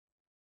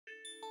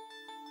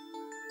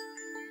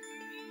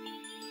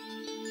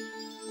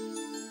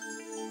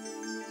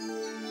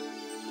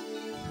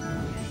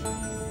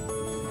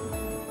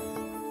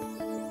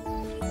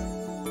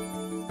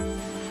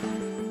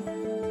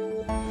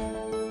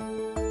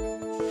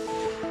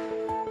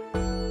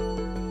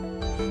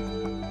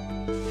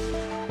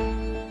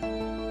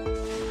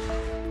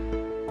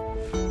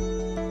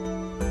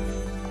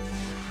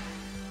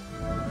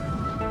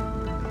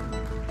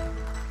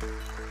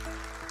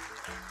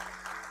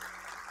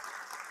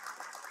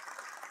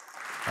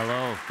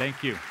Hello,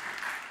 thank you.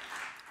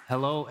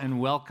 Hello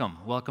and welcome.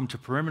 Welcome to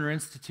Perimeter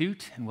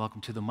Institute and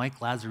welcome to the Mike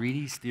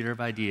Lazaridis Theater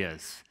of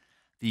Ideas.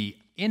 The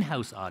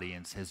in-house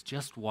audience has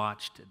just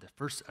watched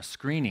a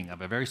screening of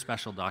a very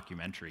special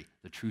documentary,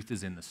 The Truth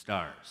is in the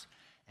Stars.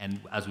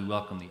 And as we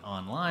welcome the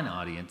online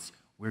audience,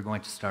 we're going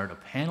to start a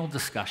panel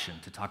discussion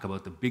to talk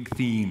about the big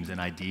themes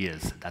and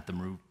ideas that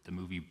the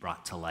movie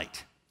brought to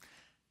light.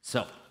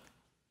 So,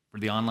 for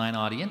the online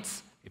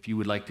audience, if you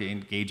would like to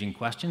engage in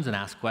questions and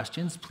ask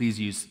questions, please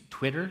use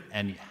Twitter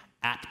and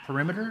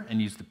 @Perimeter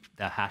and use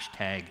the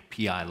hashtag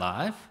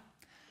PILive.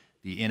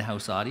 The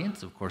in-house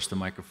audience, of course, the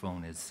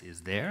microphone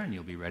is there and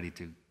you'll be ready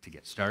to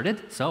get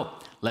started. So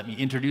let me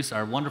introduce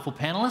our wonderful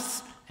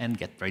panelists and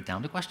get right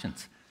down to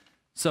questions.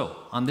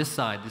 So on this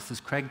side, this is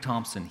Craig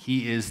Thompson.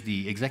 He is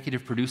the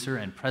executive producer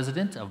and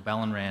president of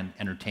Bell & Rand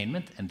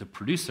Entertainment and the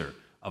producer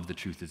of The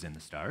Truth is in the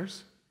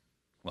Stars.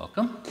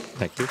 Welcome.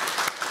 Thank you.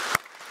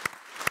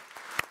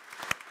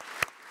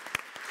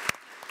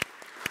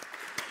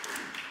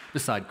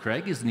 Beside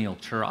Craig is Neil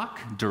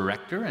Turok,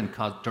 director and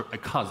a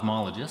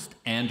cosmologist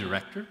and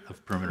director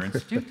of Perimeter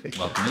Institute.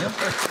 Welcome, Neil.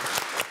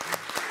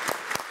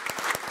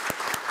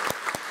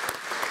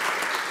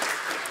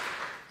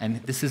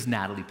 And this is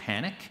Natalie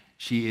Panek.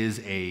 She is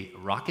a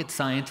rocket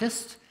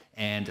scientist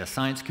and a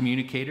science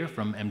communicator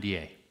from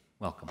MDA.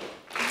 Welcome.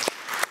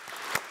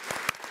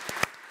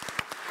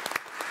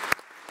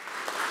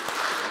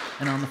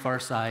 And on the far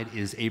side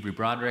is Avery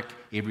Broderick.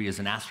 Avery is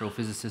an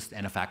astrophysicist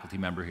and a faculty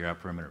member here at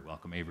Perimeter.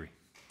 Welcome, Avery.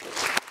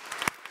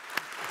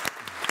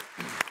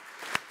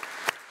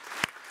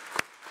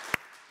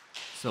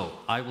 So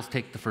I will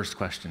take the first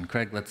question.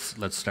 Craig, let's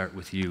start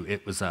with you.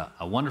 It was a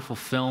wonderful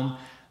film.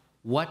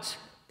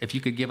 If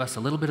you could give us a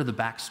little bit of the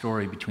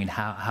backstory between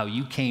how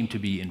you came to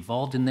be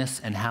involved in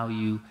this and how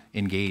you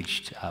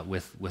engaged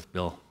with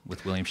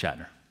William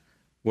Shatner.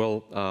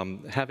 Well,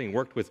 having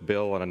worked with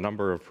Bill on a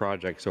number of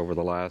projects over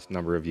the last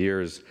number of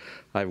years,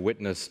 I've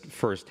witnessed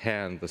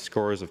firsthand the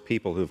scores of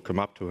people who've come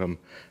up to him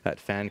at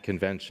fan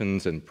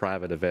conventions and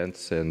private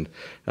events and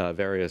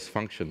various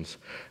functions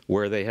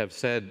where they have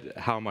said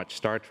how much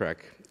Star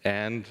Trek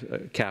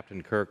and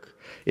Captain Kirk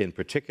in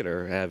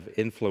particular have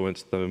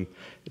influenced them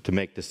to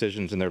make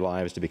decisions in their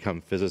lives to become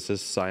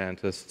physicists,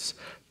 scientists,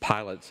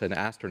 pilots, and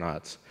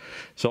astronauts.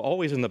 So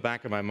always in the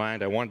back of my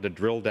mind, I wanted to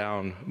drill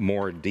down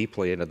more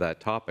deeply into that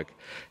topic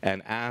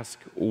and ask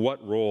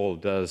what role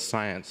does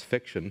science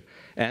fiction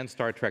and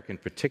Star Trek in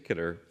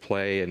particular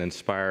play in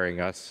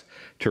inspiring us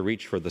to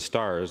reach for the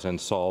stars and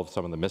solve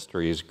some of the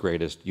mysteries,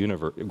 greatest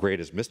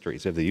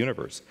mysteries of the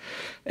universe.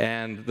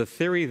 And the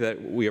theory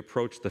that we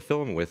approached the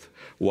film with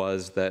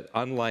was that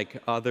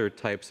unlike other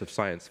types of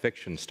science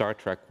fiction, Star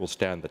Trek will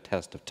stand the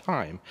test of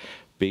time,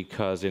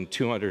 because in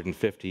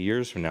 250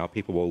 years from now,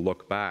 people will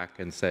look back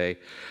and say,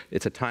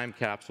 it's a time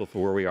capsule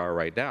for where we are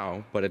right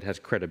now, but it has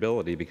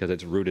credibility because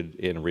it's rooted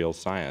in real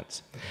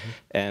science. Mm-hmm.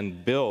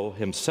 And Bill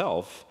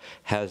himself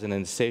has an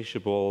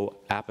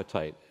insatiable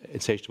appetite,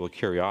 insatiable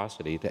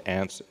curiosity to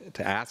ask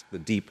the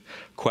deep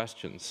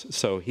questions.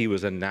 So he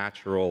was a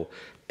natural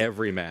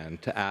everyman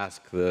to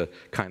ask the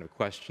kind of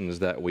questions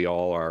that we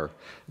all are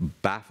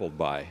baffled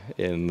by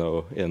in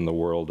the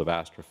world of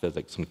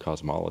astrophysics and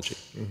cosmology.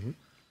 Mm-hmm.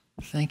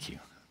 Thank you.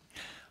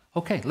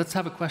 Okay, let's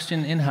have a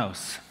question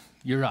in-house.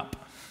 You're up.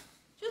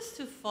 Just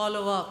to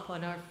follow up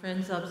on our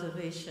friend's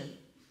observation,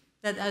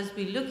 that as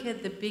we look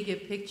at the bigger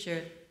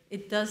picture,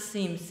 it does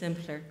seem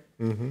simpler.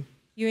 Mm-hmm.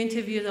 You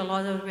interviewed a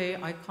lot of very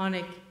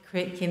iconic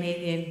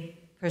Canadian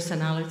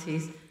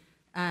personalities,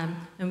 and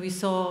we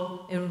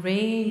saw a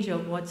range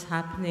of what's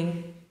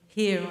happening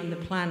here on the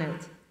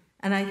planet.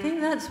 And I think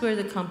that's where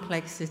the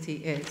complexity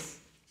is.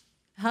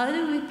 How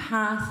do we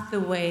path the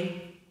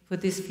way for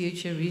this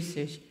future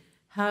research?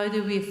 How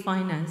do we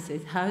finance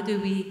it? How do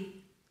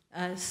we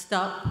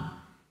stop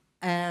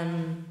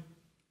the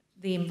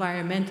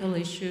environmental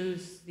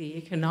issues, the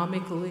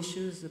economical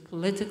issues, the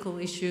political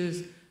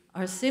issues?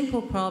 Our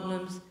simple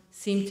problems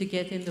seem to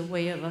get in the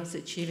way of us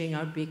achieving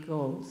our big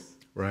goals.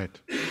 Right.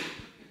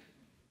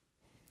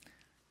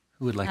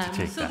 Who would like to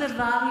take so that? So the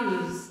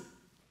values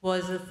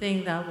was a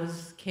thing that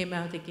came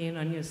out again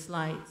on your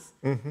slides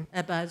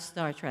about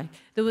Star Trek.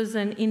 There was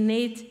an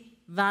innate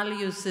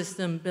value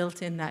system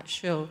built in that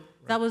show.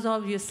 That was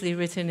obviously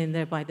written in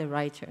there by the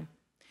writer.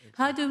 Exactly.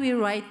 How do we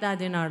write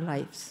that in our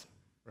lives?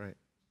 Right.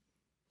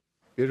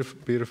 Beautiful,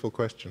 beautiful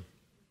question.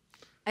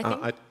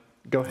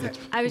 Go ahead.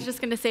 I was just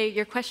going to say,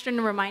 your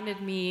question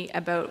reminded me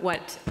about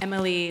what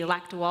Emily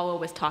Lakdawalla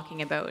was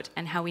talking about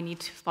and how we need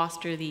to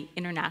foster the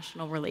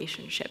international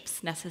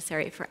relationships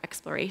necessary for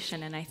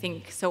exploration. And I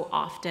think so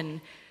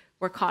often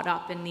we're caught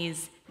up in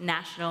these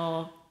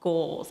national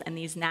goals and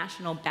these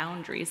national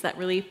boundaries that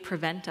really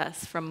prevent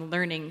us from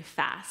learning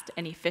fast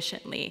and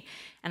efficiently.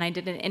 And I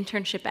did an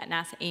internship at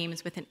NASA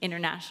Ames with an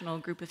international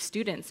group of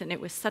students, and it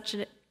was such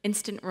an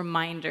instant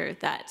reminder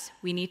that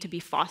we need to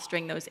be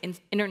fostering those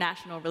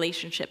international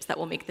relationships that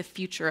will make the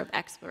future of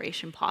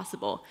exploration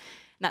possible.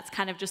 And that's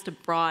kind of just a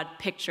broad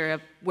picture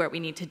of where we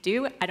need to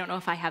do. I don't know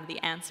if I have the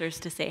answers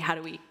to say how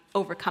do we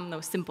overcome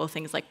those simple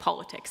things like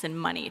politics and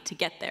money to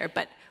get there,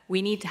 but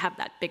we need to have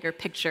that bigger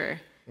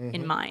picture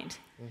in mind.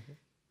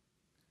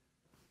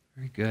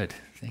 Very good,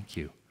 thank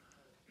you.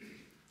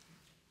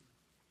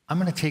 I'm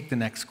going to take the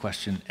next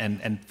question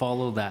and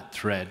follow that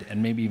thread,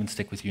 and maybe even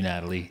stick with you,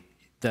 Natalie.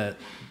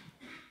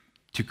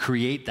 To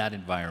create that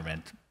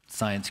environment,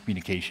 science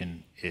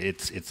communication,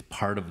 it's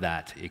part of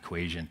that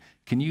equation.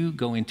 Can you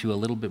go into a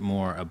little bit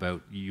more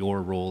about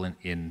your role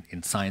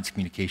in science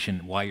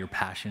communication, why you're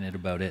passionate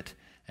about it,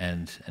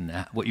 and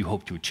what you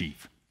hope to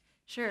achieve?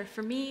 Sure.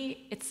 For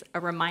me, it's a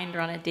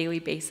reminder on a daily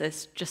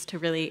basis just to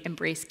really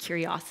embrace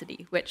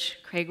curiosity, which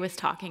Craig was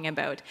talking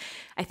about.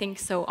 I think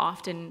so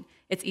often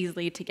it's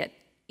easy to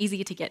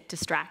get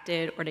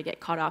distracted or to get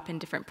caught up in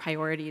different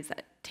priorities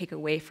that take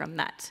away from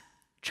that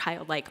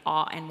childlike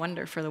awe and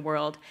wonder for the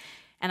world.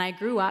 And I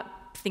grew up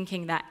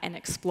thinking that an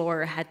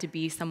explorer had to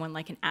be someone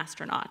like an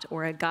astronaut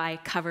or a guy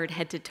covered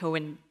head to toe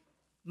in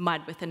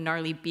mud with a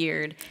gnarly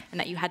beard, and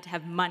that you had to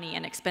have money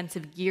and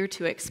expensive gear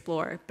to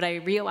explore. But I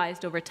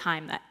realized over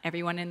time that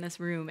everyone in this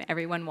room,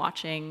 everyone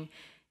watching,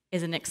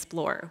 is an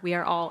explorer. We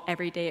are all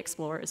everyday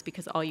explorers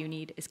because all you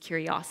need is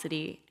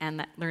curiosity, and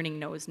that learning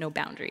knows no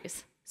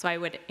boundaries. So I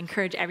would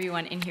encourage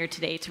everyone in here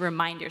today to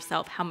remind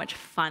yourself how much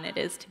fun it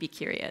is to be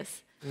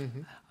curious.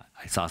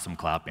 I saw some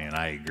clapping, and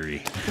I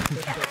agree.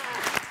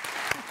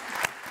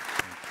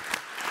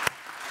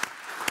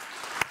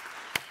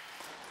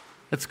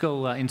 Let's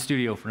go in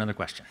studio for another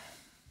question.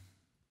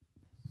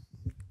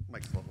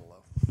 Mike's a little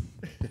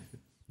low.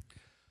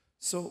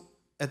 So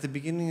at the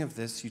beginning of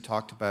this, you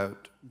talked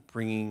about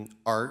bringing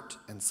art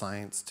and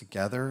science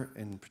together,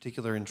 in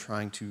particular in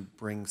trying to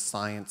bring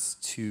science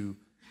to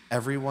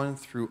everyone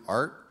through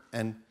art.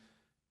 And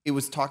it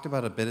was talked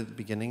about a bit at the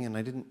beginning,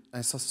 and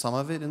I saw some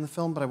of it in the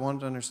film, but I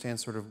wanted to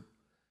understand sort of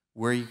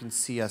where you can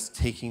see us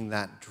taking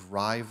that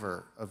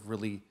driver of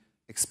really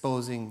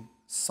exposing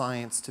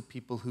science to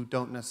people who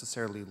don't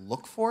necessarily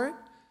look for it,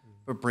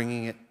 but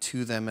bringing it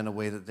to them in a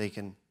way that they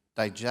can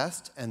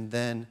digest and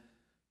then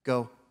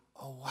go,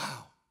 oh,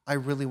 wow, I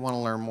really want to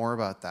learn more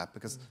about that,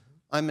 because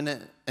I'm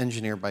an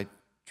engineer by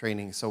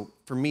training. So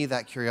for me,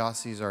 that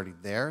curiosity is already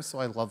there. So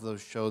I love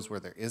those shows where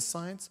there is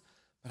science.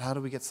 But how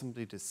do we get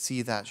somebody to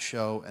see that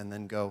show and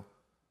then go,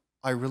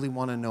 I really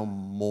want to know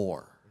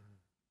more?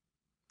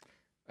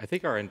 I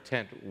think our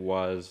intent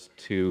was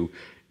to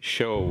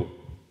show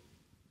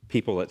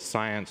people that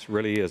science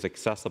really is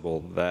accessible,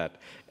 that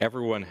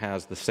everyone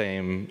has the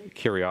same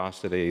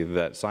curiosity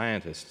that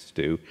scientists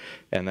do,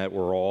 and that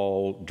we're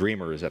all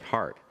dreamers at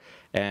heart.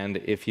 And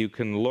if you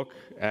can look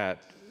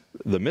at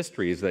the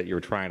mysteries that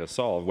you're trying to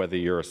solve, whether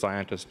you're a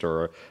scientist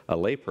or a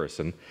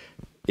layperson,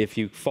 if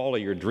you follow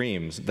your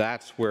dreams,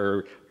 that's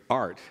where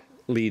art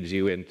leads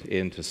you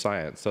into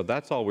science. So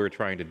that's all we're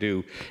trying to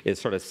do,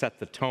 is sort of set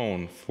the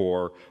tone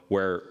for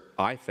where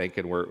I think,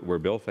 and where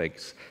Bill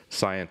thinks,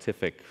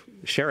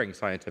 sharing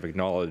scientific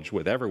knowledge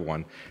with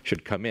everyone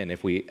should come in.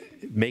 If we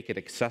make it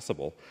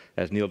accessible,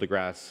 as Neil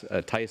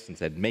deGrasse Tyson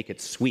said, make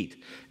it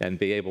sweet, and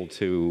be able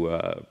to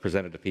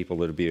present it to people,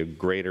 that would be a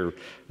greater,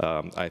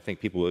 I think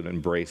people would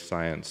embrace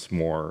science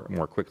more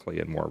quickly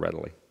and more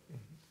readily.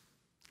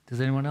 Does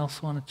anyone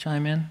else want to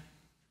chime in?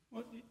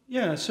 Well,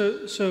 yeah,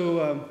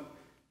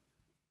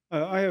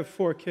 I have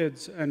 4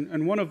 kids,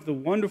 and one of the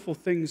wonderful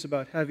things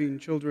about having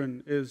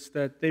children is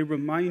that they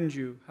remind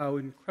you how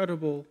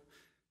incredible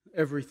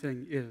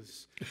everything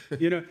is.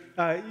 You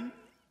know,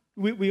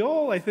 we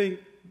all, I think,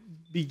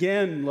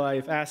 began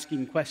life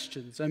asking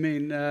questions. I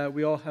mean,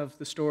 we all have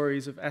the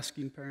stories of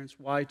asking parents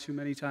why too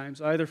many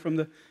times, either from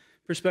the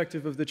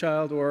perspective of the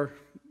child or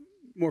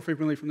more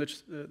frequently from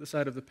the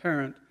side of the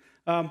parent.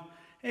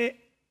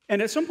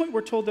 And at some point,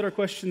 we're told that our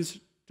questions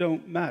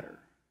don't matter.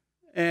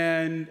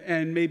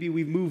 And maybe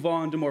we move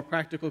on to more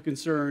practical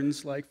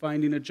concerns like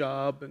finding a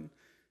job and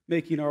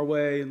making our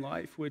way in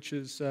life, which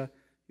is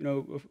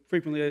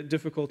frequently a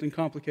difficult and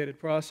complicated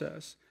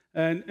process.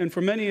 And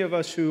for many of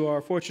us who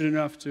are fortunate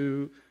enough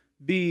to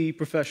be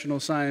professional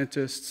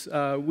scientists,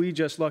 we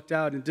just lucked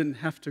out and didn't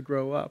have to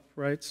grow up,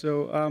 right?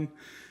 So,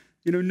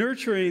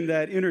 nurturing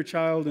that inner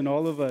child in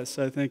all of us,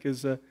 I think,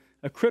 is a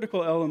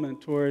critical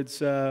element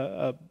towards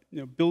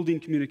building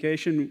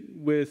communication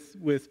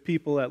with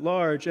people at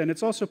large, and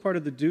it's also part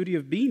of the duty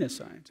of being a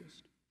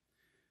scientist.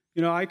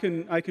 You know, I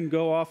can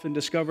go off and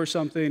discover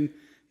something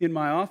in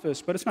my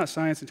office, but it's not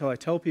science until I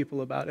tell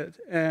people about it.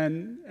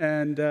 And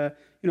the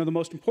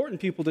most important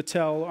people to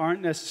tell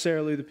aren't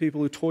necessarily the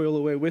people who toil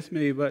away with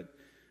me, but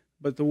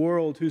the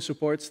world who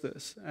supports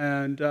this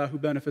and who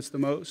benefits the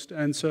most.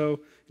 And so,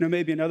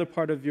 maybe another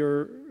part of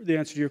the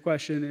answer to your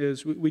question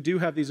is we do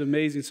have these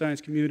amazing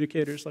science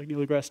communicators like Neil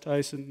deGrasse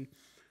Tyson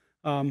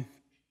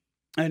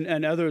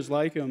and others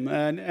like him.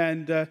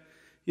 And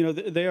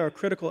they are a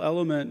critical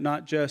element,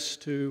 not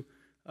just to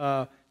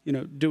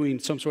doing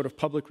some sort of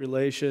public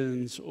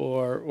relations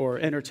or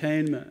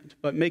entertainment,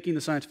 but making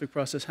the scientific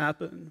process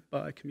happen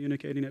by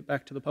communicating it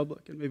back to the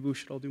public. And maybe we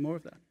should all do more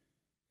of that.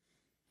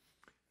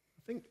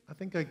 I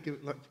think I'd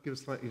like to give a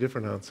slightly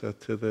different answer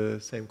to the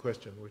same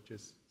question, which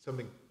is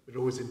something that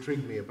always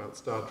intrigued me about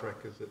Star Trek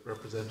is it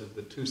represented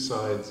the two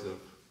sides of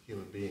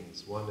human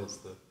beings. One is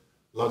the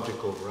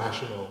logical,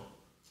 rational,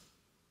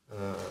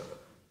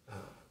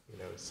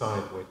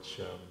 side which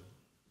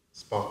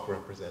Spock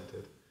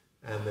represented,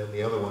 and then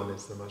the other one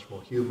is the much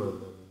more human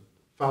and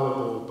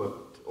fallible,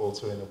 but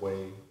also in a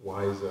way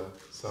wiser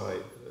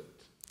side that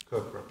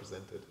Kirk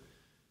represented.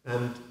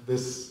 And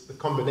the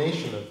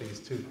combination of these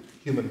two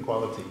human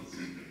qualities,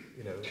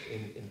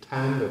 in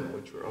tandem,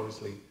 which were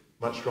obviously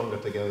much stronger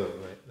together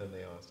than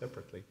they are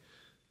separately,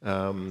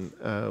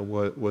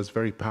 was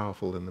very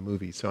powerful in the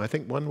movie. So I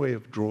think one way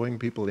of drawing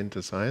people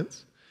into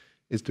science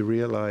is to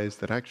realize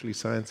that actually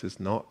science is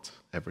not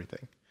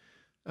everything.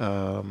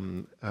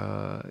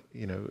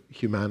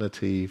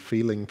 Humanity,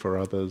 feeling for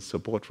others,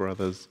 support for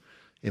others,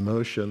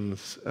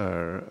 emotions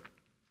are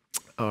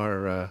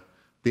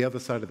the other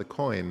side of the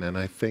coin. And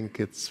I think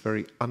it's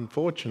very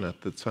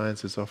unfortunate that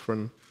science is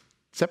often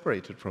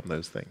separated from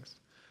those things.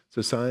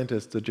 So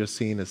scientists are just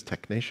seen as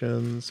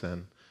technicians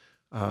and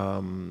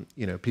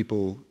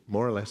people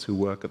more or less who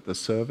work at the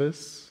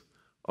service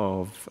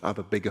of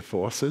other bigger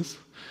forces.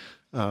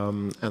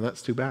 And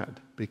that's too bad,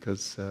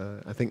 because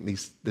I think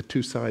the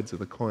two sides of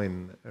the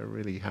coin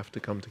really have to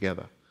come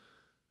together.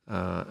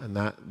 And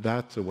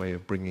that's a way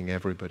of bringing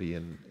everybody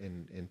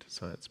into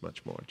science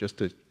much more, just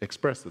to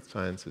express that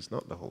science is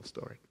not the whole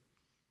story.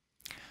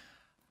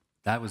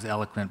 That was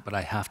eloquent, but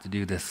I have to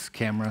do this.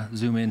 Camera,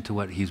 zoom into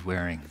what he's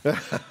wearing.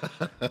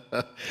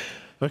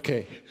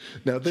 Okay,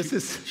 now this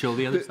is... Show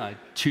the other side.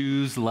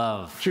 Choose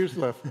love. Choose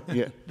love,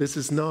 yeah. This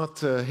is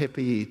not a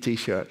hippie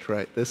T-shirt,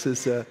 right? This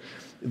is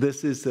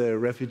a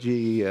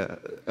refugee,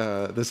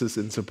 this is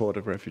in support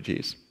of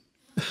refugees.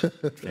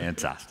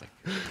 Fantastic.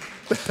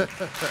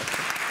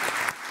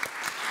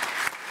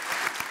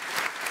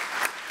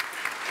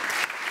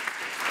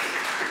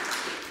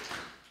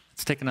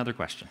 Let's take another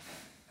question.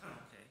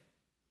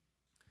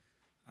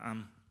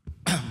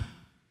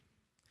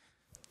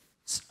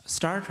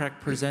 Star Trek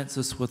presents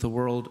us with a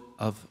world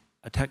of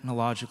a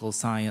technological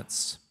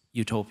science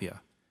utopia.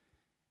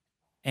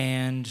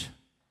 And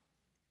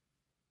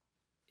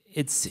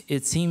it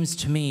seems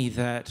to me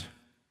that,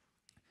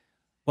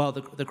 well,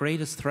 the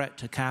greatest threat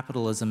to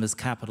capitalism is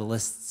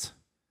capitalists.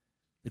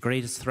 The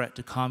greatest threat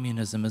to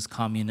communism is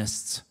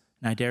communists.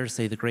 And I dare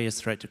say the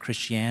greatest threat to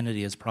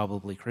Christianity is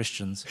probably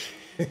Christians.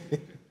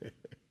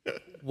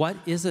 What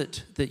is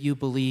it that you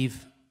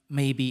believe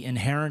may be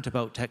inherent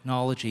about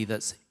technology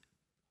that's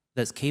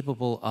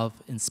capable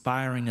of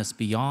inspiring us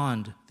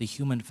beyond the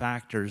human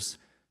factors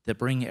that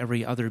bring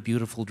every other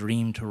beautiful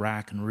dream to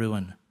rack and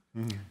ruin?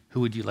 Who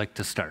would you like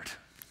to start?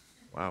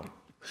 Wow.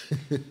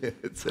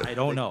 I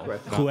don't know.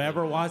 Question.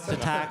 Whoever wants to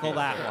tackle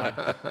that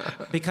one.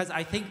 Because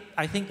I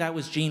think that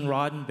was Gene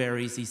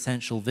Roddenberry's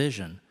essential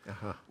vision,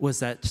 was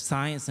that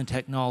science and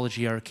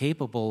technology are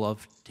capable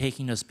of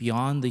taking us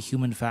beyond the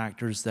human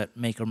factors that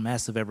make a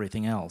mess of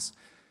everything else.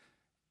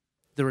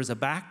 There is a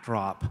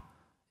backdrop,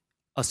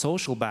 a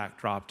social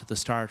backdrop to the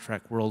Star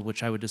Trek world,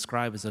 which I would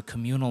describe as a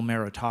communal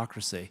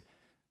meritocracy.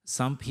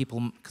 Some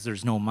people, because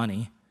there's no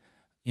money,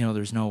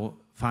 there's no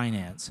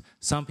finance.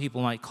 Some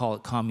people might call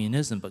it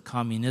communism, but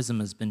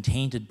communism has been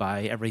tainted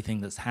by everything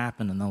that's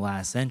happened in the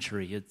last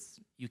century.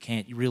 You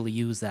can't really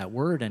use that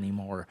word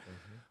anymore.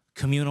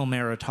 Communal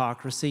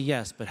meritocracy,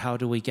 yes, but how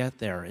do we get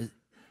there?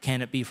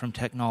 Can it be from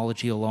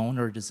technology alone,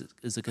 or is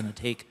it going to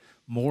take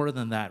more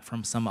than that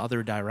from some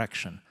other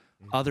direction,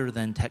 other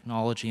than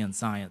technology and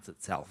science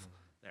itself?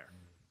 There.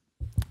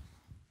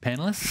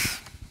 Panelists?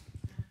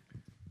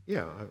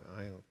 Yeah,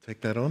 I'll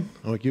take that on.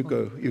 Oh, you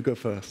go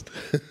first.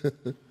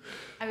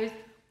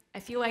 I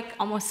feel like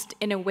almost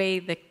in a way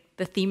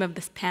the theme of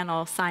this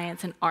panel,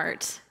 science and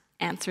art,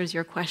 answers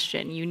your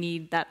question. You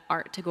need that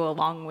art to go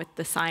along with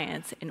the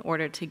science in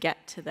order to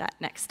get to that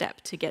next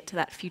step, to get to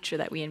that future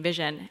that we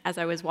envision. As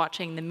I was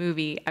watching the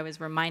movie, I was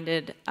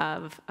reminded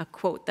of a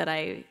quote that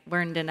I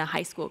learned in a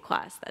high school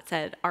class that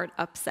said, "Art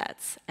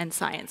upsets and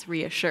science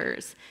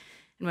reassures."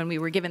 And when we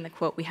were given the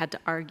quote, we had to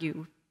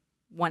argue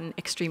one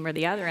extreme or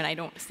the other, and I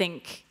don't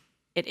think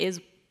it is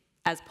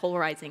as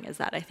polarizing as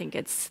that. I think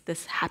it's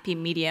this happy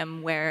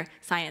medium where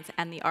science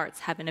and the arts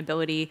have an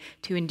ability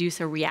to induce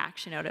a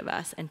reaction out of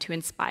us and to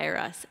inspire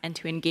us and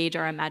to engage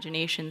our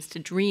imaginations to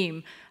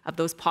dream of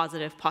those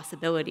positive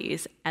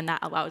possibilities, and that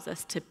allows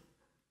us to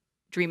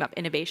dream up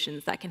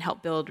innovations that can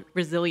help build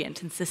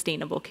resilient and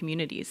sustainable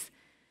communities.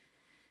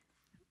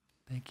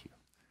 Thank you.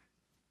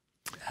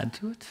 Add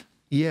to it?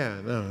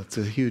 Yeah, no, it's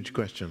a huge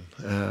question.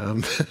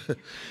 But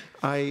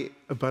I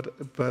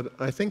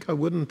think I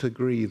wouldn't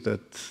agree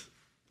that,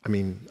 I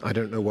mean, I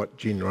don't know what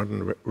Gene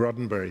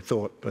Roddenberry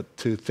thought, but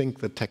to think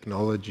that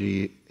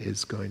technology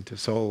is going to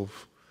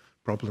solve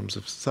problems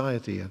of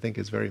society, I think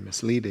is very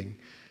misleading.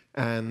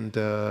 And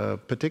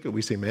particularly,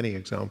 we see many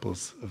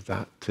examples of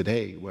that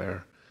today,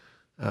 where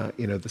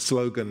the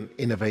slogan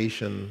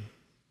 "innovation"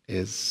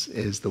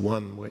 is the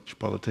one which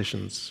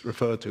politicians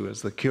refer to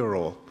as the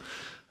cure-all.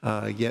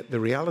 Yet the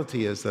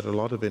reality is that a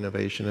lot of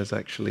innovation is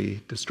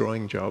actually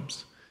destroying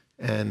jobs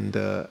and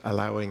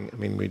allowing, I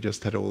mean, we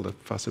just had all the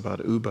fuss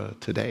about Uber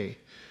today.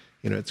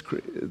 You know,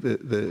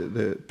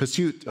 the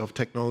pursuit of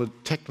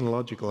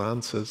technological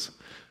answers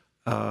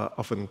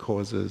often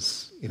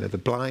causes, you know, the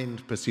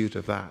blind pursuit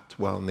of that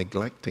while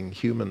neglecting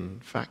human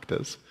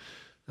factors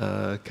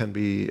can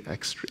be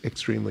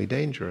extremely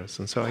dangerous.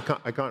 And so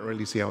I can't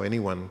really see how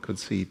anyone could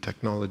see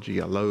technology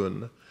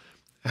alone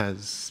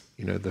as,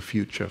 you know, the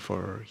future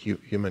for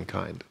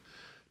humankind.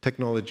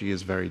 Technology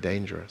is very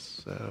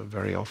dangerous,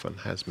 very often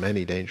has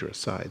many dangerous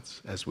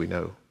sides, as we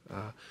know.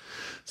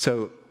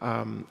 So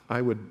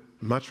I would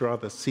much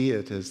rather see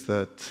it as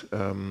that,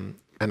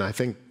 and I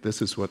think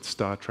this is what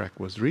Star Trek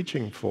was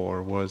reaching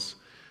for, was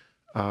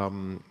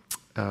an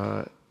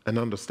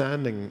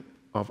understanding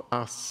of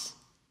us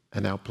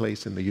and our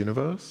place in the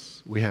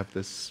universe. We have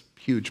this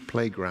huge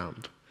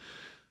playground.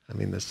 I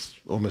mean, this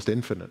almost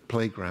infinite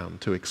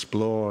playground to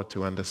explore,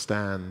 to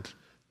understand,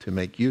 to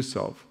make use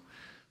of.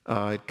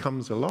 It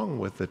comes along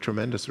with a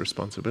tremendous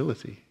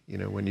responsibility. You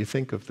know, when you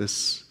think of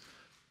this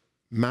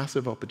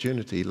massive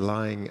opportunity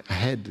lying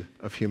ahead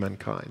of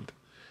humankind,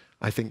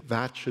 I think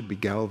that should be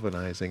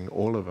galvanizing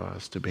all of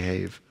us to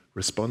behave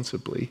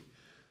responsibly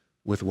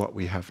with what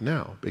we have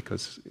now,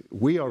 because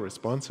we are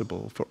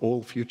responsible for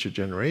all future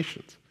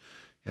generations.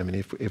 I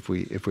mean, if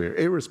we're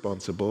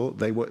irresponsible,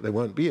 there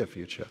won't be a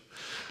future.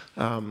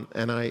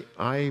 And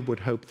I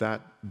would hope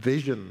that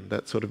vision,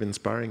 that sort of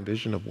inspiring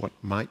vision of what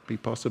might be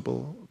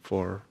possible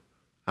for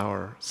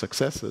our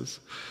successors,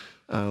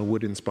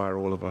 would inspire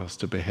all of us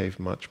to behave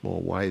much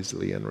more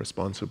wisely and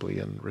responsibly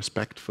and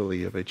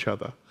respectfully of each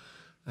other,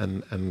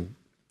 and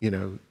you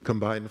know,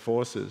 combine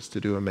forces to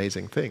do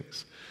amazing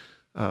things.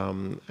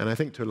 And I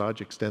think to a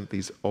large extent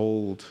these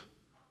old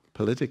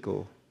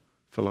political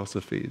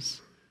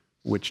philosophies,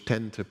 which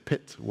tend to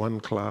pit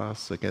one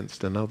class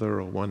against another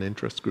or one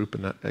interest group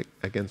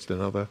against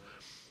another,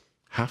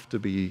 have to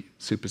be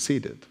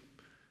superseded.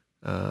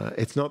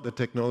 It's not that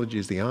technology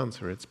is the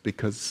answer, it's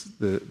because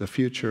the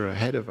future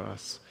ahead of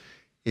us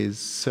is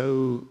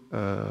so,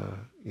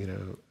 you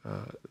know,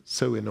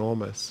 so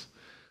enormous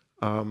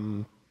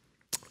and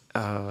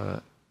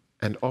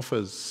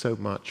offers so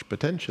much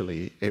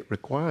potentially. It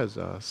requires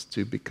us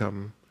to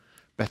become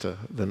better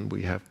than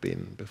we have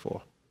been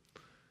before.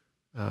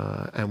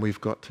 And we've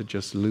got to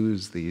just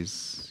lose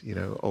these, you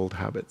know, old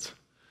habits.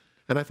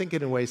 And I think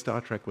in a way Star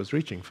Trek was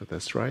reaching for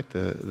this, right?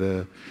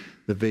 The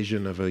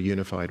vision of a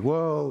unified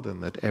world,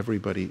 and that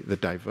everybody, the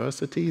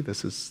diversity,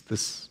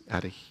 this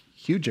had a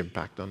huge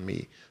impact on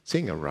me.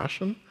 Seeing a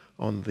Russian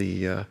on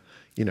the,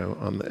 you know,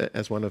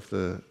 as one of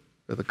the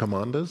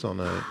commanders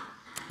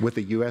with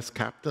a U.S.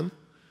 captain,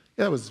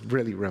 that was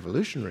really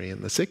revolutionary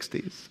in the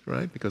 60s,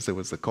 right? Because there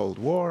was the Cold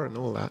War and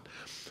all that.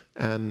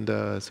 And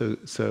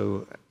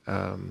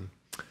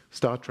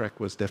Star Trek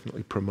was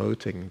definitely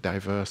promoting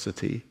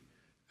diversity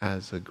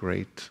as a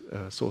great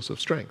source of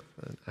strength.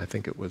 And I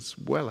think it was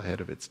well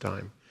ahead of its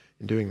time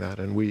in doing that.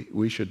 And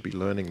we should be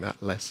learning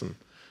that lesson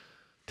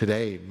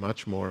today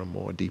much more and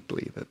more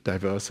deeply, that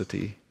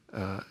diversity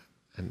and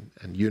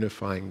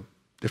unifying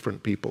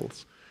different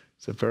peoples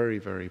is a very,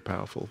 very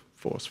powerful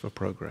force for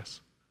progress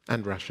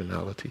and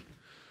rationality.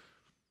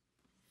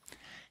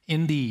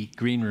 In the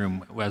green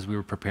room, as we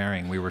were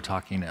preparing, we were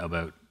talking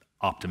about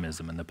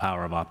optimism and the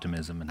power of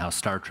optimism and how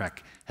Star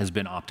Trek has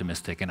been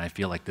optimistic, and I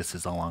feel like this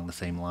is along the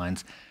same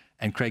lines.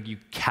 And Craig, you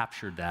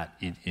captured that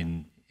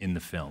in the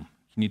film.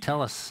 Can you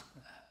tell us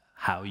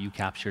how you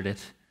captured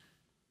it?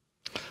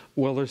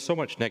 Well, there's so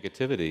much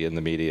negativity in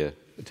the media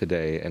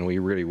today, and we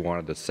really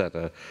wanted to set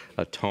a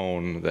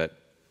tone that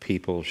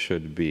people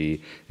should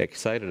be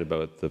excited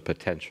about the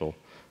potential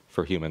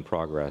for human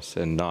progress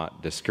and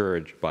not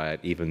discouraged by it,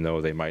 even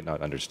though they might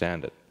not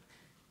understand it.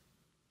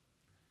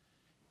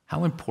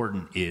 How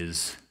important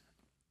is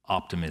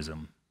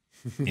optimism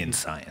in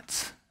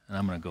science? And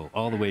I'm going to go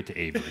all the way to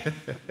Avery.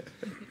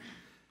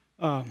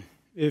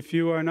 If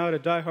you are not a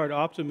diehard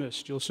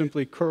optimist, you'll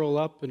simply curl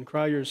up and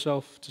cry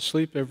yourself to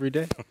sleep every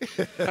day.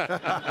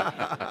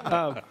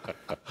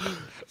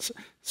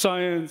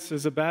 Science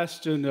is a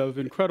bastion of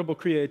incredible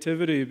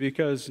creativity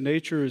because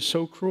nature is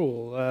so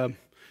cruel.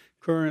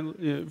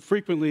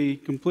 Frequently,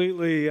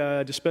 completely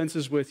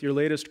dispenses with your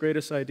latest,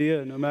 greatest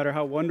idea, no matter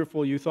how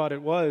wonderful you thought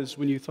it was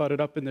when you thought it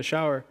up in the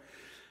shower.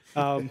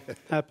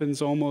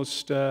 Happens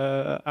almost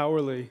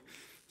hourly.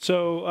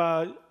 So,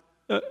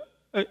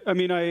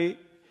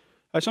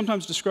 I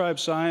sometimes describe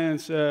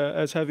science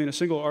as having a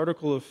single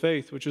article of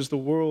faith, which is the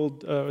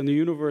world and the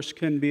universe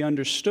can be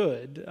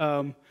understood.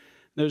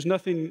 There's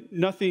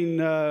nothing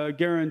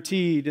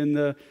guaranteed in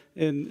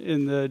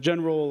the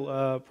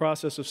general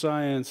process of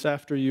science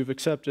after you've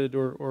accepted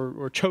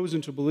or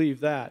chosen to believe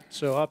that.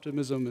 So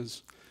optimism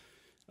is,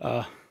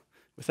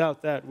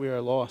 without that, we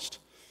are lost.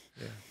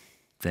 Yeah.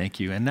 Thank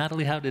you. And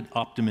Natalie, how did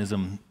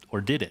optimism,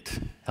 or did it,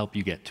 help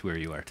you get to where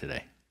you are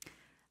today?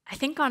 I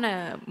think on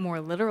a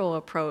more literal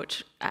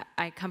approach,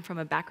 I come from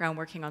a background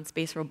working on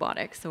space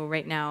robotics. So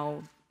right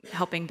now,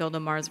 helping build a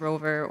Mars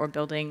rover or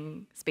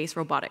building space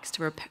robotics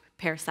to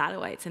repair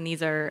satellites. And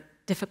these are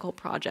difficult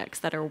projects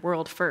that are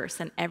world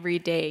first. And every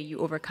day you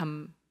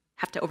overcome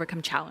have to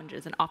overcome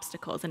challenges and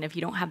obstacles. And if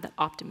you don't have that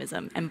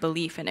optimism and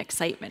belief and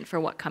excitement for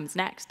what comes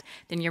next,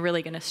 then you're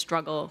really going to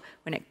struggle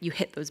when you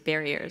hit those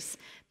barriers.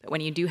 But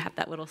when you do have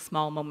that little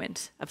small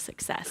moment of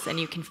success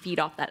and you can feed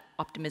off that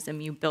optimism,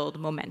 you build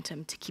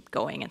momentum to keep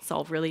going and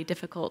solve really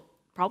difficult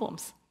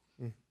problems.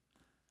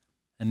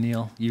 And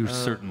Neil, you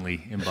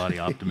certainly embody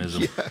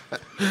optimism.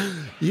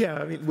 Yeah,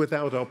 I mean,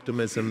 without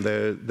optimism,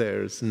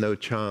 there's no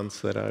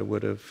chance that I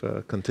would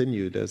have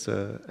continued as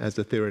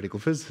a theoretical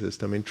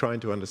physicist. I mean, trying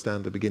to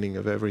understand the beginning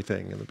of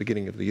everything and the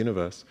beginning of the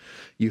universe,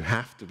 you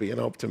have to be an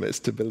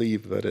optimist to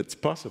believe that it's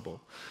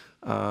possible.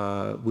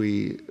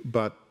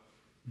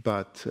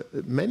 But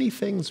many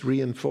things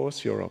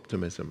reinforce your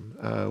optimism.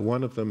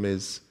 One of them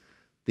is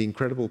the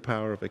incredible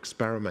power of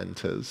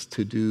experimenters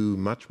to do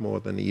much more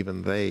than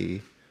even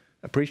they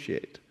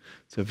appreciate.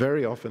 So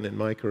very often in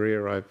my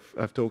career,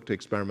 I've talked to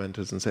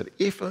experimenters and said,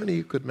 if only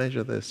you could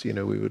measure this, we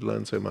would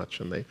learn so much.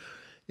 And they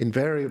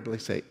invariably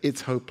say,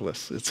 it's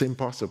hopeless, it's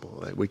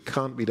impossible, we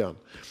can't be done.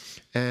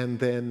 And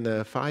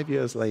then 5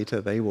 years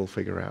later, they will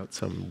figure out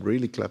some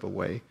really clever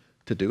way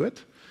to do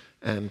it.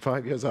 And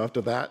 5 years after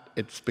that,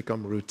 it's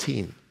become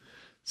routine.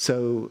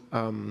 So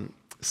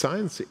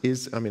science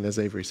is, I mean, as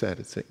Avery said,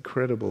 it's an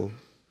incredible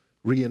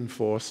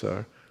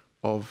reinforcer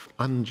of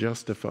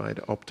unjustified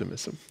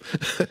optimism.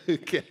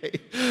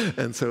 Okay?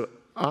 And so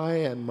I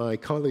and my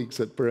colleagues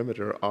at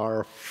Perimeter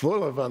are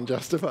full of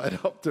unjustified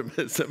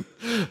optimism.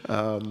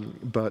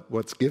 But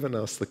what's given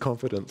us the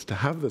confidence to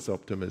have this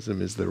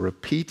optimism is the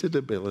repeated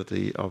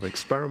ability of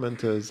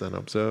experimenters and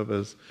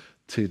observers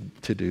to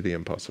do the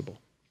impossible.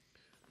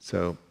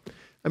 So,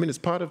 I mean, it's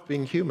part of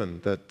being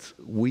human that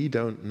we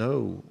don't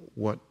know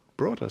what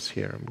brought us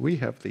here. We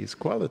have these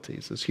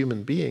qualities as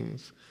human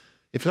beings.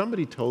 If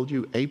somebody told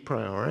you a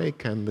priori,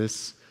 can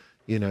this,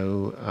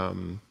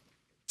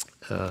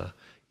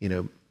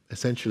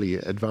 essentially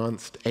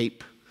advanced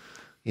ape,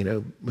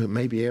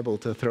 may be able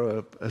to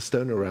throw a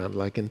stone around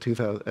like in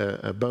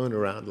a bone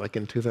around like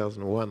in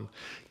 2001,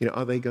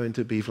 are they going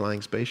to be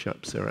flying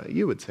spaceships?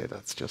 You would say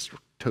that's just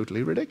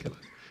totally ridiculous.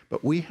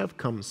 But we have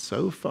come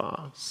so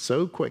far,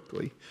 so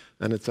quickly,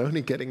 and it's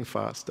only getting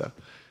faster.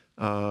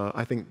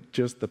 I think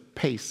just the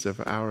pace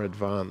of our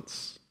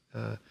advance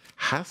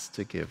has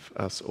to give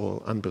us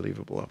all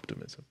unbelievable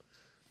optimism.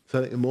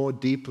 So the more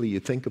deeply you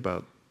think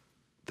about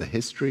the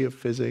history of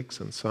physics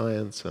and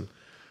science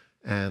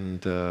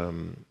and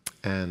the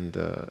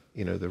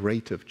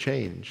rate of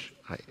change,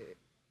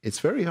 it's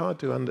very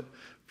hard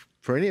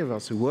for any of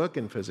us who work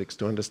in physics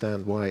to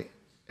understand why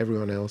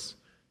everyone else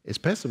is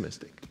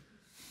pessimistic.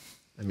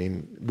 I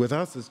mean, with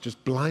us, it's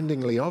just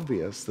blindingly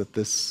obvious that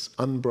this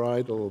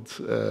unbridled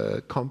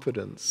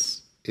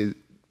confidence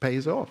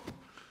pays off.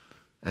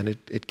 And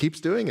it keeps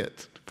doing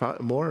it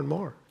more and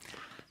more.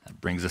 That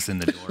brings us in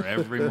the door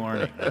every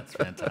morning. That's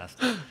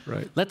fantastic.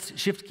 Right. Let's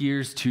shift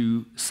gears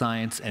to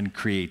science and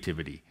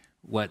creativity.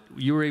 What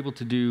you were able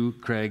to do,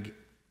 Craig,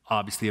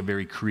 obviously a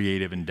very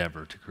creative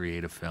endeavor to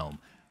create a film.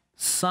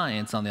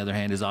 Science, on the other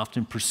hand, is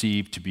often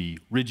perceived to be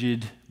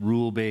rigid,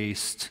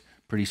 rule-based,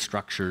 pretty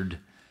structured.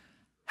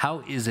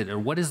 How is it, or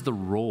what is the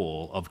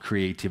role of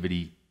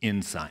creativity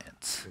in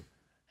science?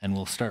 And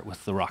we'll start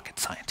with the rocket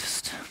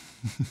scientist.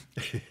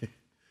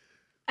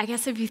 I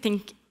guess if you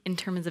think in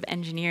terms of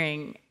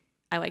engineering,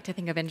 I like to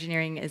think of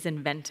engineering as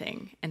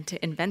inventing, and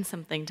to invent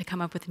something, to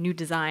come up with new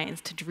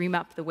designs, to dream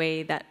up the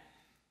way that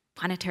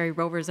planetary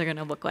rovers are going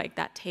to look like.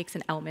 That takes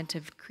an element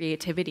of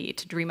creativity,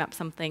 to dream up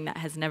something that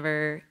has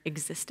never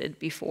existed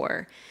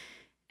before,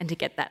 and to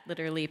get that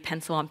literally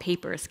pencil on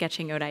paper,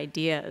 sketching out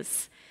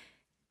ideas.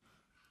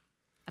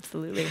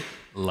 Absolutely.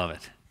 Love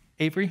it.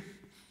 Avery?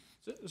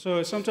 So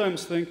I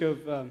sometimes think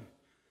of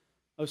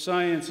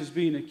science as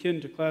being akin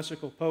to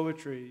classical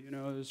poetry.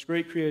 There's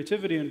great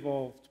creativity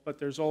involved, but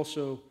there's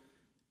also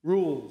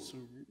rules,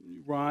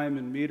 rhyme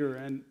and meter.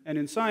 And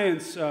in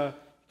science,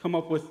 come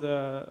up with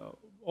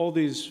all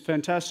these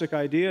fantastic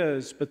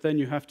ideas, but then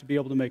you have to be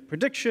able to make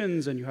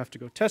predictions, and you have to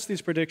go test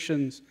these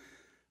predictions.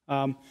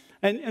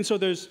 And so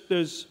there's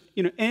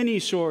any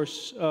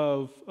source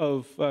of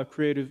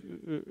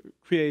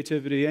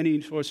creativity,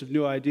 any source of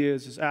new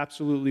ideas is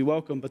absolutely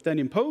welcome. But then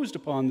imposed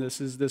upon this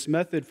is this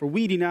method for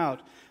weeding out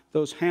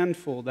those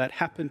handful that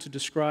happen to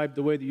describe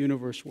the way the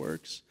universe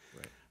works.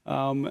 Right.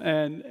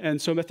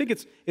 And so I think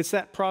it's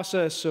that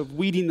process of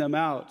weeding them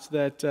out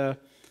that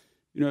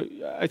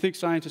I think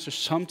scientists are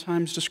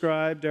sometimes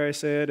described, dare I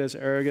say it, as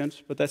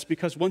arrogant. But that's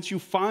because once you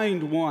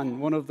find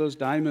one of those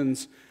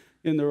diamonds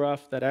in the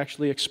rough that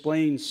actually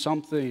explains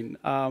something,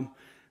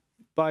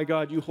 by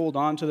God, you hold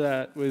on to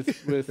that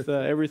with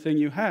everything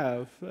you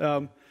have.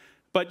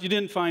 But you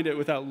didn't find it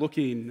without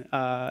looking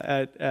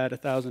at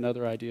 1,000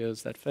 other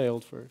ideas that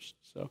failed first.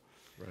 So,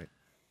 right.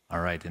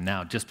 All right, and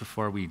now just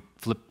before we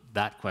flip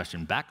that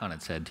question back on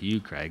its head to you,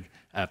 Craig,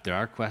 if there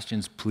are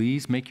questions,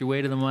 please make your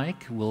way to the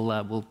mic.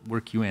 We'll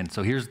work you in.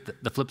 So here's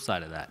the flip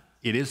side of that.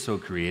 It is so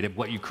creative.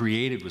 What you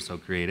created was so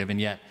creative, and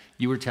yet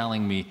you were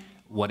telling me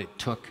what it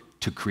took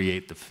to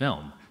create the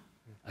film.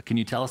 Can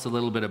you tell us a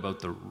little bit about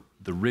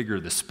the rigor,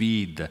 the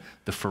speed,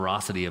 the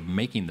ferocity of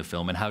making the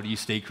film, and how do you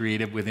stay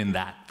creative within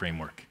that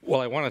framework?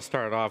 Well, I want to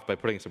start off by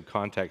putting some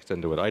context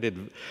into it.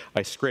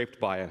 I scraped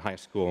by in high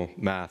school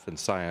math and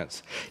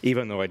science,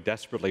 even though I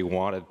desperately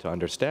wanted to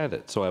understand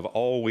it. So I've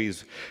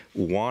always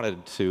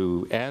wanted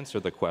to answer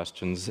the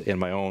questions in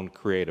my own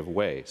creative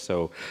way.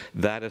 So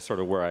that is sort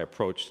of where I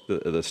approached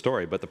the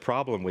story. But the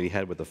problem we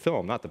had with the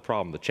film, not the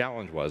problem, the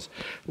challenge was,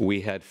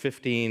 we had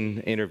 15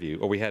 interviews,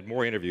 or we had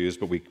more interviews,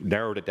 but we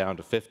narrowed it down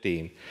to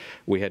 15.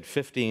 We had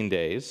 15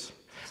 days.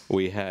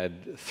 We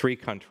had 3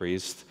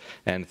 countries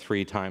and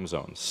 3 time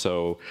zones.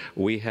 So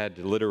we had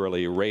to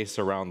literally race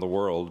around the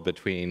world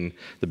between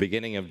the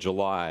beginning of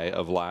July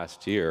of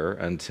last year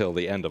until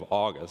the end of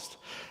August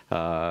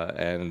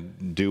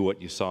and do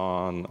what you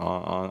saw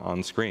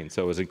on screen.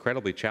 So it was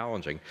incredibly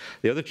challenging.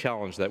 The other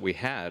challenge that we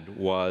had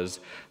was,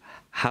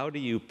 how do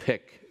you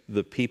pick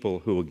the people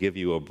who will give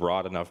you a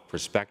broad enough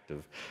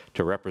perspective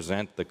to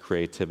represent the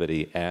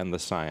creativity and the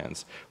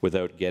science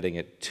without getting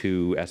it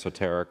too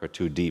esoteric or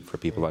too deep for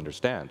people to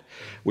understand?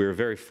 We were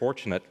very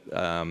fortunate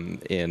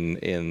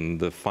in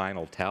the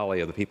final tally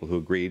of the people who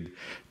agreed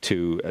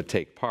to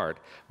take part,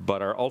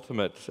 but our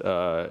ultimate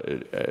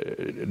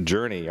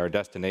journey, our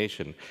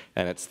destination,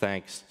 and it's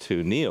thanks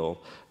to Neil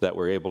that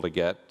we're able to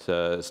get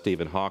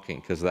Stephen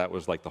Hawking, because that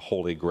was like the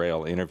holy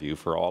grail interview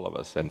for all of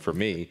us. And for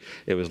me,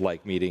 it was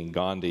like meeting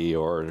Gandhi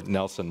or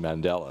Nelson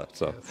Mandela.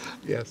 So,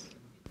 yes.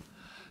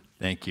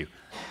 Thank you.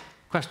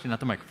 Question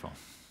at the microphone.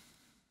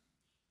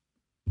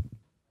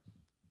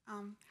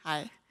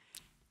 Hi.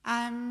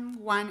 I'm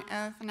one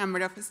of a number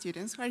of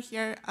students who are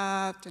here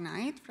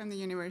tonight from the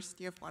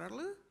University of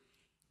Waterloo.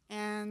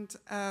 And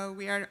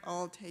we are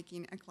all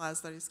taking a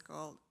class that is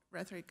called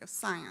Rhetoric of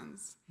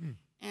Science.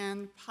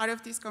 And part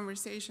of this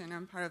conversation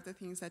and part of the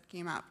things that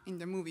came up in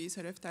the movie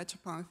sort of touch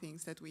upon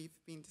things that we've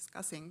been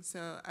discussing.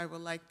 So I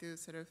would like to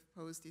sort of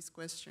pose this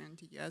question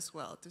to you as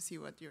well to see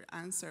what your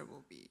answer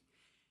will be.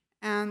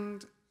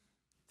 And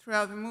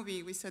throughout the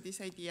movie, we saw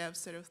this idea of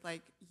sort of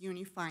like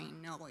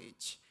unifying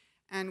knowledge.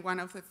 And one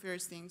of the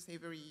first things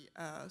Avery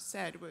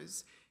said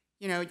was,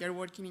 you know, you're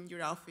working in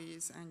your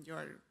office and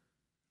you're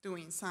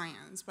doing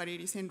science, but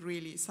it isn't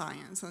really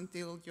science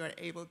until you're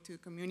able to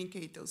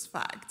communicate those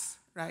facts,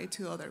 right,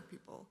 to other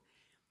people.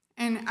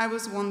 And I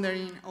was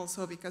wondering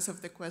also, because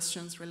of the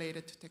questions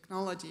related to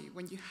technology,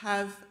 when you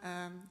have,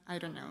 I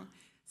don't know,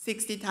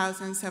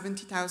 60,000,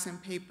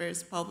 70,000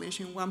 papers published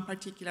in one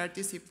particular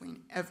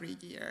discipline every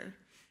year,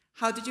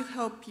 how did you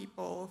help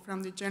people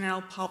from the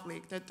general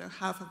public that don't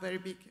have a very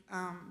big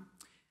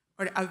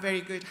or a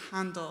very good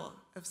handle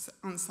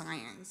on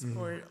science,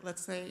 or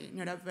let's say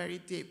not a very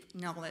deep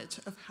knowledge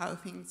of how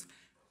things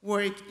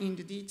work in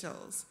the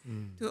details,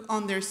 to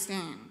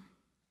understand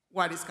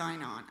what is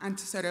going on and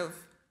to sort of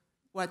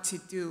what to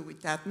do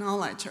with that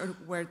knowledge or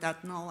where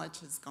that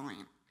knowledge is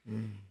going.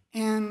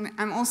 And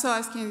I'm also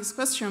asking this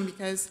question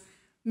because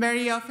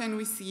very often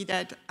we see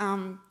that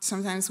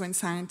sometimes when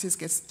scientists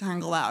get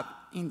tangled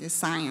up in the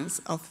science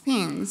of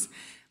things,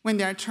 when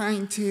they're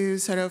trying to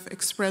sort of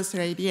express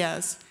their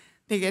ideas,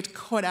 they get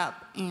caught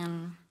up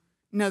in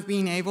not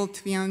being able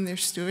to be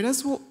understood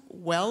as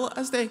well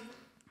as they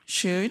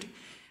should.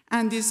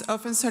 And this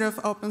often sort of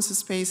opens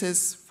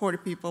spaces for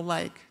people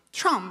like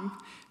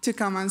Trump to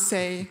come and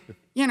say,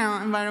 you know,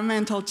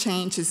 environmental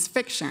change is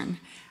fiction.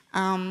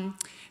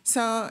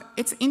 So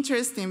it's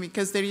interesting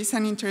because there is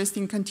an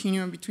interesting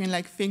continuum between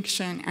like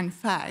fiction and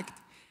fact.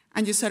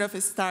 And you sort of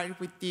start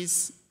with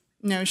this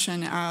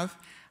notion of,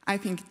 I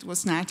think it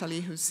was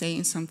Natalie who's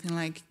saying something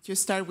like, you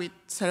start with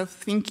sort of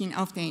thinking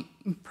of the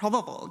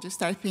improbable. You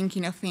start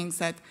thinking of things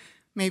that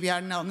maybe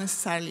are not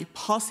necessarily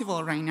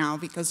possible right now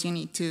because you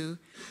need to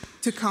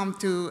come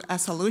to a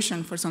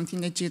solution for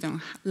something that you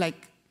don't,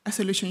 like a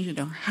solution you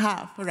don't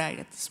have right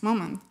at this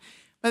moment.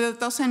 But that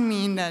doesn't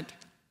mean that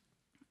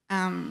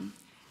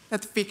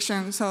that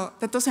fiction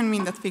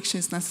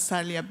is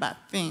necessarily a bad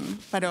thing,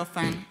 but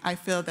often I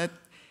feel that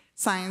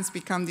science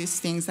becomes these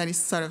things that is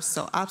sort of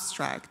so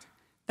abstract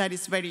that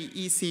it's very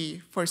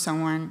easy for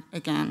someone,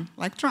 again,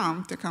 like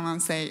Trump, to come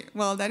and say,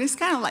 well, that is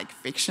kind of like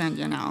fiction,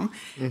 you know?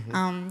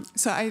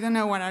 So I don't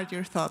know, what are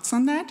your thoughts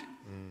on that?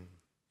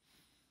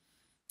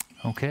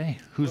 Okay,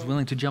 who's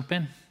willing to jump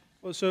in?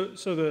 Well, so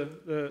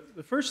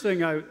the first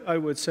thing I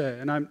would say,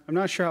 and I'm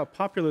not sure how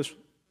popular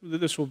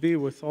this will be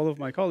with all of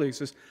my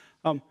colleagues, is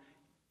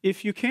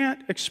if you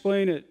can't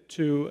explain it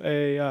to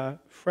a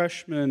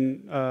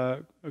freshman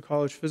a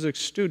college physics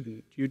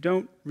student, you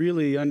don't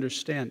really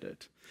understand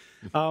it.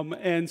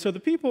 And so the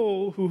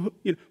people who,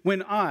 you know,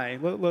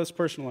 let's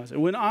personalize it.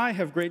 When I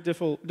have great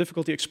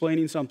difficulty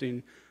explaining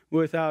something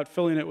without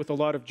filling it with a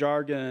lot of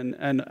jargon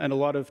and a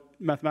lot of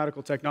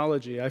mathematical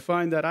technology, I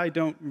find that I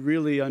don't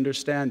really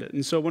understand it.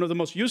 And so one of the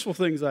most useful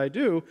things I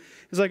do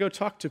is I go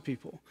talk to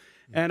people.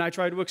 And I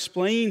try to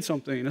explain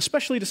something,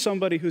 especially to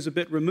somebody who's a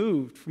bit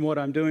removed from what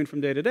I'm doing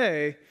from day to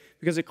day,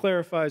 because it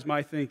clarifies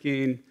my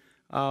thinking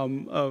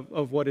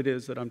of what it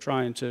is that I'm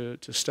trying to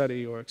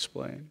study or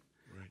explain.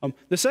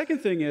 The second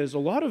thing is a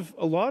lot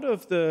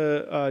of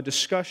the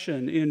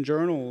discussion in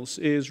journals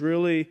is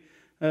really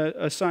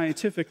a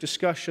scientific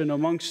discussion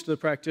amongst the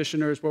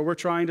practitioners where we're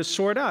trying to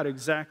sort out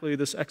exactly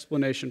this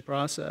explanation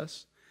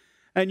process.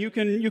 And you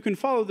can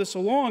follow this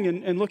along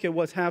and look at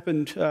what's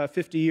happened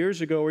 50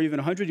 years ago or even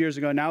 100 years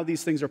ago. Now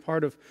these things are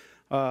part of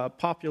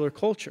popular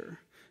culture.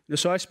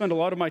 So I spend a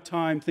lot of my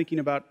time thinking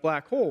about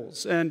black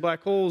holes, and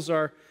black holes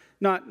are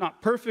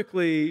not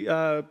perfectly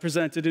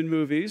presented in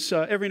movies.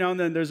 Every now and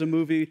then there's a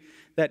movie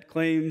that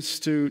claims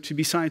to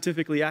be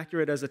scientifically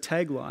accurate as a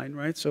tagline,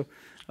 right? So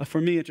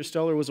for me,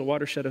 Interstellar was a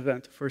watershed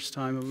event, the first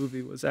time a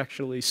movie was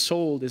actually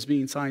sold as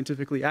being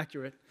scientifically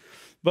accurate.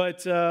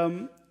 But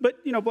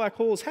you know, black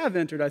holes have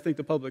entered, I think,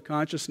 the public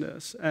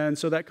consciousness, and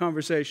so that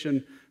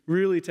conversation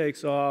really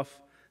takes off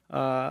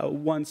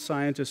once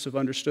scientists have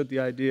understood the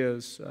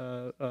ideas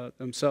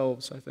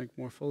themselves, I think,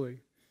 more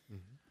fully.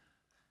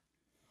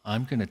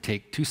 I'm going to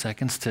take 2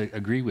 seconds to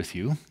agree with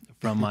you.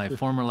 From my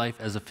former life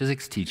as a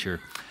physics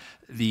teacher,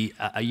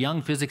 a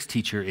young physics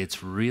teacher,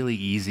 it's really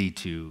easy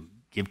to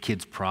give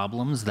kids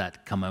problems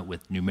that come out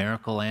with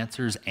numerical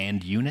answers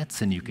and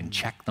units, and you can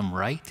check them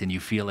right, and you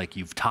feel like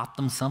you've taught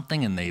them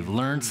something and they've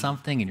learned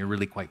something, and you're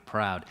really quite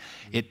proud.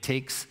 It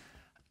takes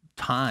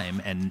time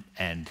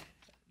and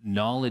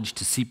knowledge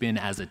to seep in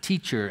as a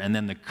teacher, and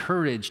then the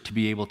courage to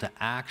be able to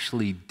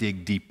actually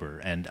dig deeper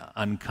and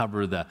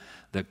uncover the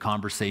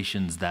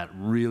conversations that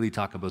really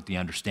talk about the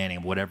understanding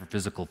of whatever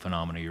physical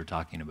phenomena you're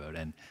talking about.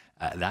 And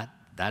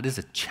that is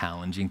a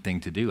challenging thing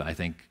to do, I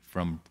think,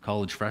 from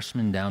college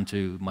freshmen down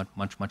to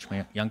much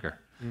younger.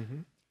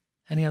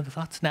 Any other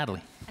thoughts?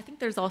 Natalie? I think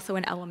there's also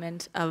an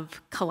element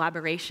of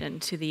collaboration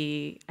to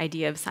the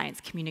idea of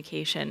science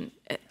communication.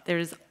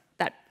 There's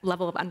that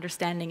level of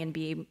understanding and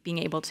being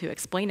able to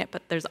explain it,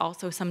 but there's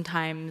also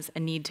sometimes a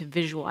need to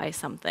visualize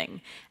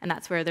something. And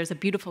that's where there's a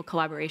beautiful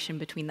collaboration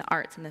between the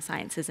arts and the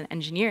sciences and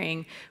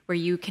engineering, where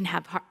you can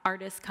have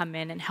artists come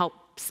in and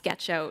help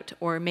sketch out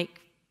or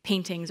make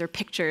paintings or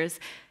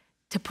pictures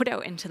to put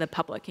out into the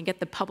public and get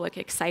the public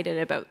excited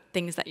about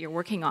things that you're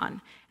working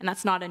on. And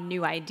that's not a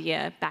new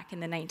idea. Back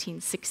in the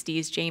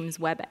 1960s, James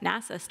Webb at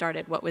NASA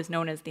started what was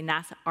known as the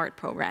NASA Art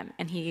Program,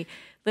 and he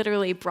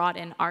literally brought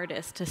in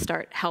artists to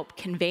start help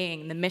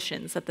conveying the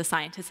missions that the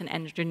scientists and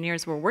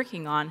engineers were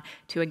working on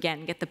to,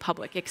 again, get the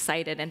public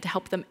excited and to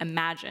help them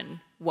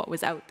imagine what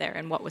was out there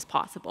and what was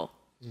possible.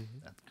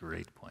 That's a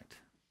great point.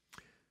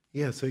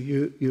 Yeah, so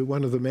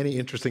one of the many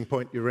interesting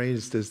points you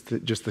raised is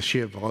just the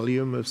sheer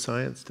volume of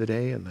science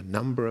today and the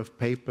number of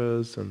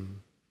papers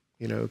and,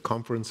 you know,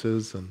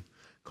 conferences and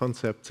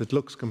concepts. It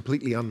looks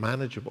completely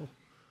unmanageable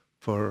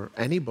for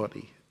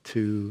anybody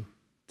to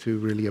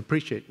really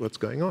appreciate what's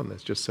going on.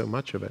 There's just so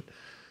much of it.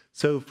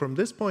 So from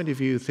this point of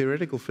view,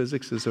 theoretical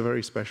physics is a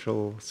very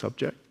special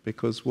subject,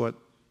 because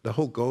the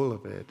whole goal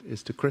of it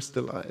is to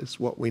crystallize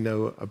what we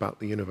know about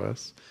the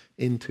universe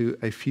into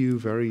a few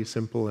very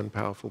simple and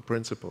powerful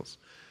principles.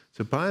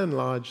 So by and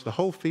large, the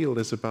whole field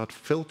is about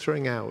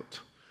filtering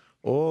out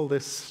all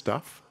this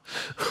stuff,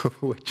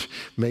 which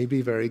may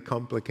be very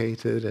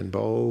complicated,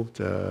 involved,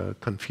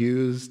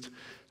 confused,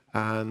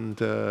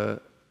 and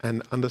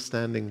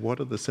understanding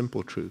what are the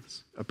simple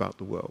truths about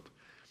the world.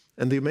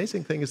 And the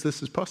amazing thing is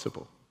this is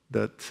possible,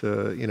 that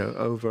you know,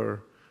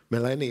 over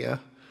millennia,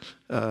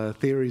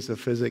 theories of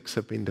physics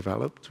have been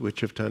developed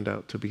which have turned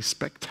out to be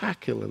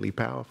spectacularly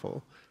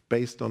powerful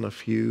based on a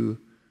few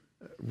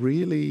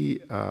really,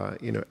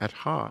 you know, at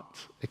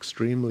heart,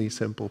 extremely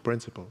simple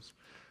principles.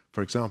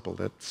 For example,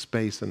 that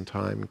space and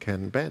time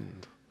can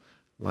bend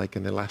like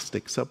an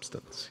elastic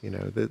substance. You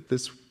know,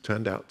 this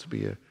turned out to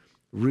be a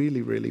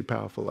really, really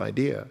powerful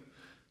idea.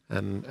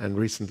 And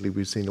recently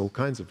we've seen all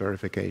kinds of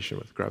verification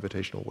with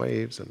gravitational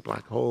waves and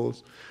black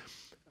holes.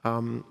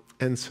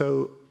 And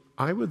so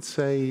I would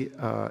say,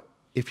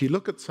 if you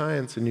look at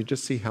science and you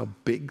just see how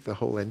big the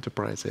whole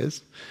enterprise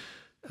is,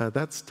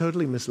 that's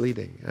totally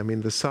misleading. I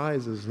mean, the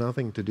size has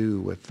nothing to do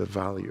with the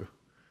value.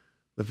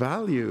 The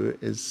value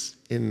is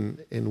in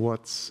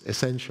what's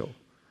essential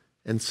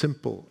and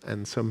simple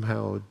and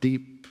somehow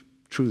deep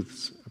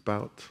truths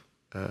about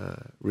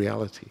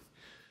reality.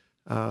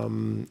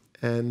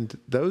 And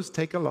those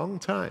take a long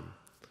time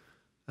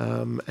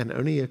and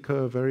only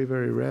occur very,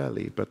 very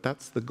rarely, but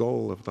that's the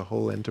goal of the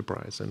whole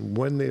enterprise. And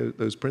when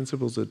those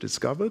principles are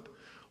discovered,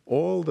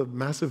 all the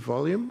massive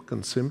volume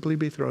can simply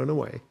be thrown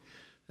away.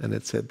 And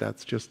it said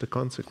that's just a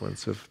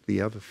consequence of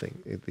the other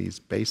thing, these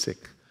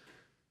basic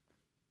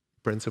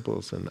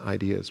principles and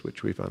ideas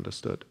which we've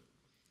understood.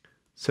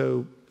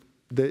 So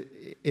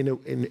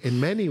in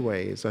many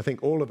ways, I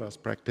think all of us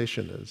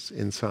practitioners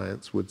in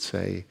science would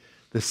say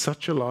there's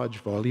such a large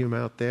volume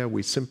out there,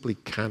 we simply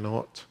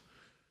cannot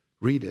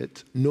read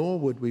it, nor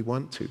would we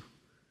want to.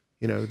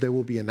 You know, there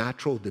will be a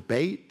natural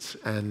debate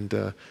and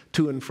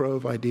to and fro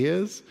of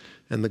ideas,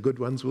 and the good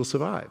ones will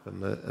survive,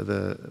 and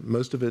the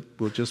most of it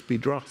will just be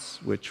dross,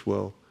 which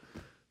will,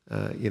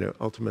 you know,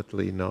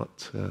 ultimately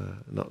not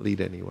lead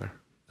anywhere.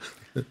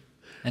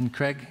 And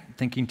Craig,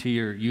 thinking to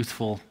your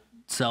youthful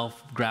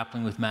self,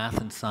 grappling with math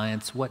and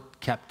science, what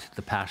kept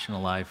the passion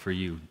alive for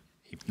you,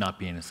 not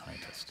being a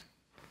scientist?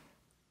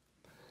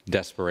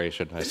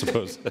 desperation, I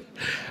suppose.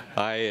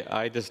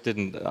 I just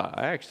didn't.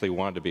 I actually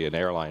wanted to be an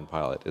airline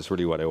pilot. Is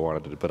really what I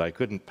wanted to do, but I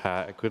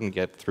couldn't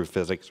get through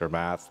physics or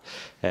math,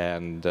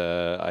 and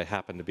I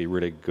happened to be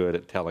really good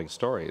at telling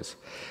stories.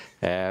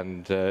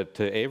 And to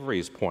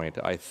Avery's point,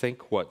 I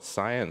think what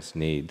science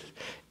needs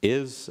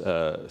is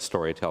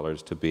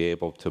storytellers to be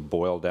able to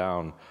boil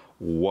down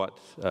what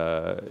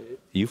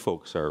you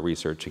folks are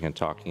researching and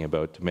talking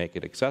about to make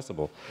it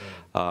accessible.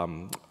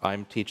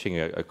 I'm teaching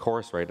a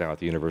course right now at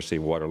the University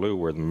of Waterloo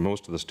where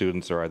most of the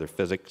students are either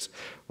physics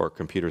or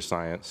computer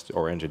science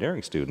or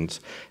engineering students,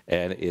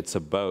 and it's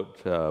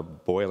about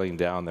boiling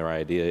down their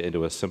idea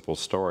into a simple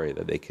story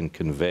that they can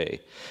convey.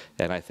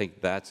 And I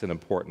think that's an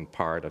important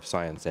part of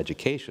science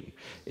education,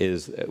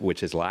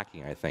 which is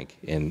lacking, I think,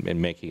 in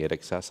making it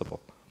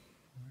accessible.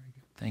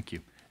 Thank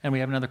you. And we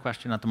have another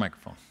question at the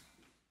microphone.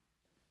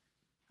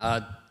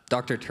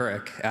 Dr.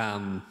 Turok,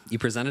 you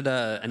presented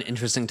an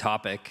interesting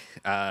topic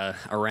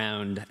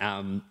around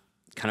kind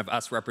of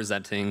us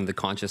representing the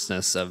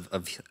consciousness of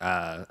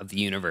the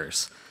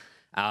universe.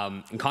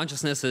 And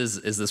consciousness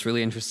is this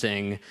really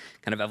interesting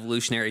kind of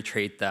evolutionary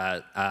trait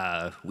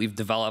that we've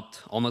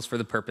developed almost for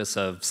the purpose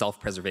of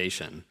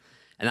self-preservation.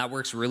 And that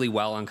works really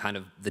well on kind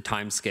of the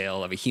time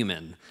scale of a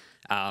human.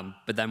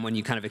 But then when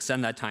you kind of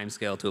extend that time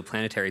scale to a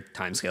planetary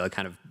time scale, it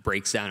kind of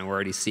breaks down, and we're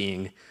already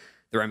seeing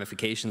the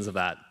ramifications of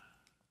that.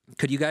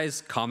 Could you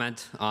guys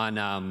comment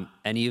on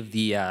any of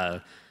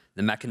the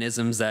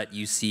mechanisms that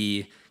you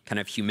see kind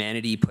of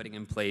humanity putting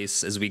in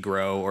place as we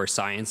grow, or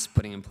science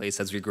putting in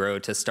place as we grow,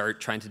 to start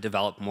trying to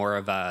develop more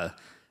of a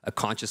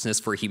consciousness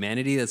for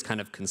humanity that's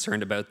kind of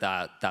concerned about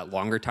that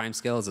longer time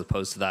scale as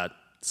opposed to that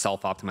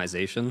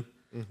self-optimization?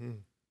 Mm-hmm.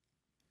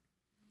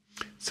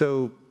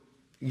 So,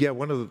 yeah,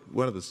 one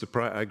of the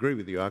surprise. I agree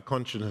with you. Our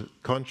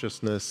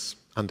consciousness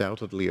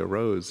undoubtedly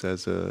arose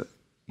as a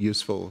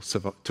useful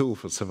tool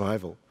for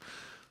survival.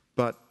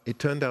 But it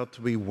turned out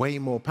to be way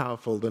more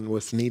powerful than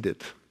was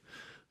needed.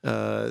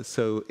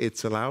 So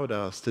it's allowed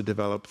us to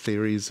develop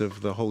theories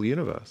of the whole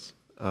universe,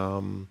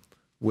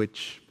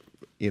 which,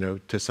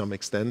 to some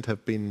extent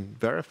have been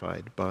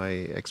verified by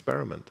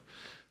experiment.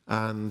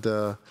 And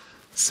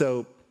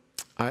so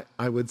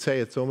I would say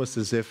it's almost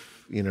as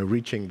if,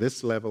 reaching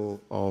this level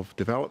of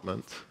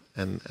development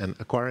and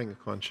acquiring a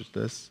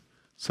consciousness,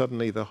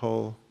 suddenly the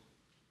whole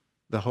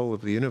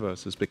of the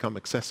universe has become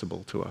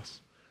accessible to us.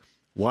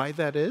 Why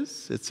that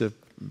is, it's a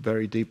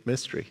very deep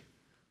mystery.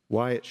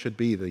 Why it should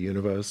be the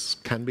universe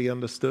can be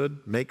understood,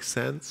 makes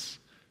sense,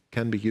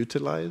 can be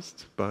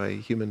utilized by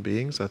human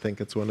beings. I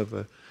think it's one of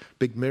the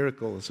big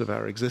miracles of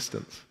our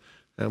existence.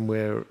 And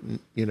we're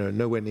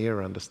nowhere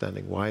near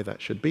understanding why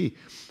that should be.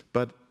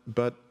 But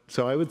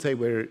so I would say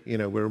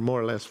we're more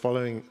or less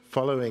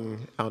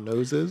following our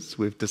noses.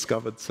 We've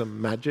discovered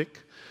some magic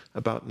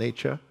about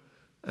nature,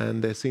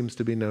 and there seems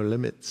to be no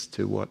limits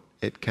to what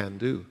it can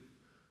do.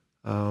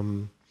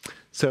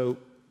 So,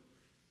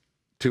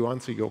 to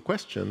answer your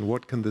question,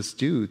 what can this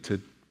do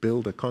to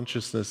build a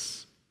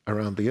consciousness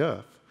around the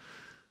Earth?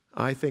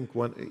 I think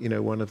one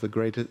of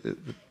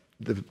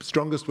the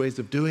strongest ways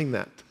of doing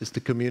that is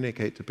to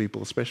communicate to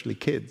people, especially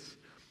kids,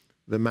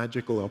 the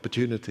magical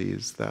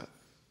opportunities that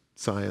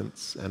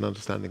science and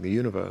understanding the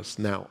universe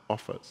now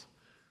offers,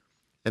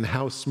 and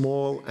how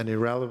small and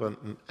irrelevant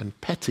and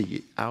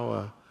petty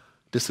our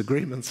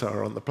disagreements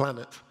are on the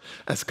planet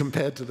as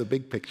compared to the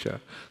big picture.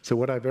 So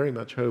what I very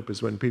much hope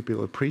is when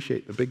people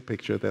appreciate the big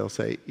picture, they'll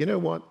say, you know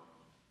what,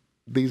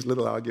 these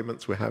little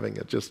arguments we're having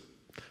are just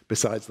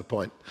besides the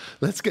point.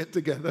 Let's get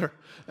together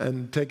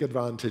and take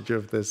advantage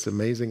of this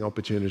amazing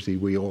opportunity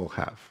we all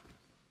have.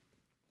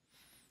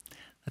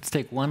 Let's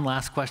take one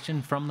last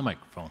question from the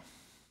microphone.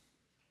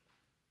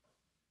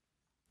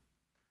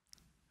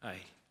 Hi.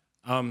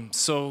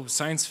 So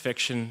science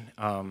fiction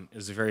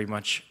is very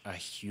much a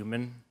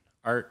human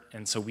art,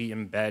 and so we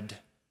embed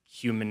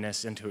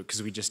humanness into it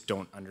because we just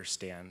don't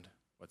understand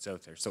what's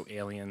out there. So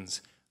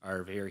aliens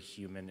are very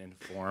human in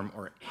form,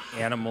 or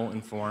animal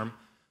in form.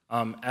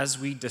 As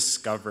we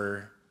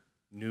discover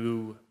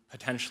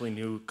potentially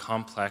new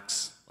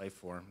complex life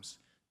forms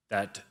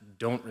that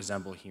don't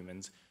resemble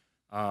humans,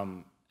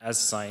 as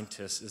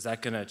scientists, is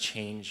that going to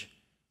change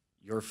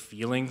your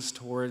feelings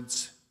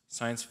towards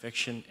science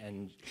fiction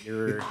and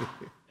your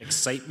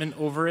excitement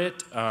over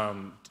it?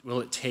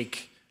 Will it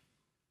take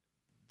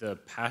the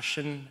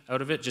passion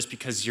out of it, just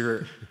because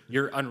you're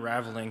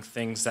unraveling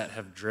things that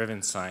have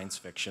driven science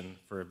fiction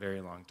for a very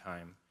long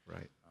time?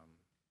 Right.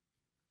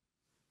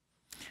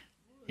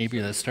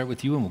 Avery, let's start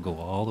with you, and we'll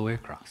go all the way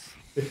across.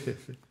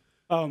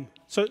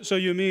 So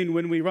you mean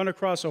when we run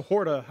across a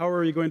Horta, how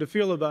are you going to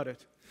feel about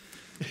it?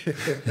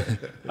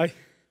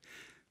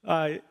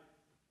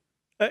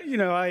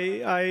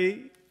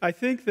 I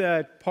think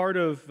that part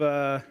of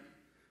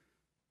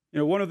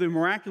one of the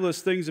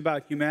miraculous things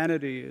about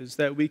humanity is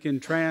that we can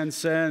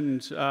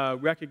transcend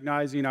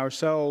recognizing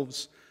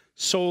ourselves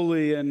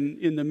solely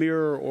in the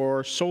mirror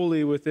or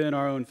solely within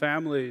our own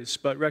families,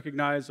 but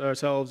recognize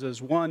ourselves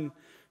as one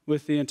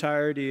with the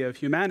entirety of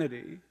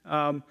humanity.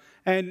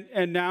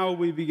 And now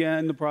we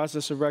began the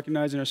process of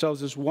recognizing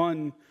ourselves as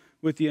one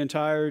with the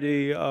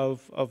entirety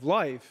of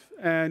life.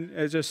 And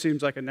it just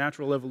seems like a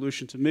natural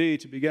evolution to me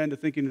to begin to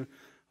thinking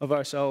of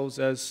ourselves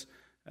as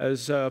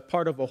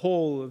part of a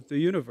whole of the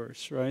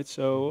universe, right?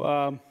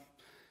 So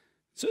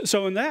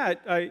in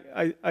that,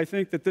 I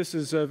think that this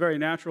is a very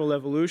natural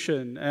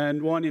evolution,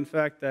 and one, in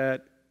fact,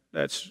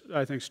 that's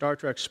I think Star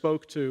Trek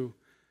spoke to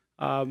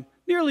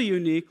nearly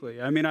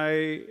uniquely. I mean,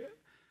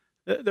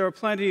 there are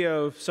plenty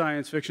of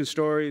science fiction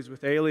stories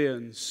with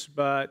aliens,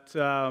 but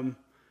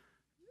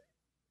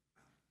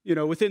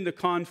within the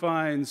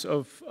confines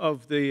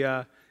of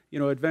the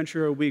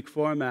Adventure a Week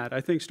format,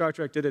 I think Star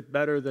Trek did it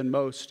better than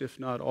most, if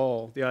not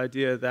all. The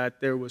idea that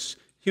there was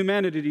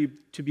humanity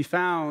to be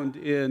found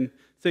in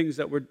things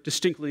that were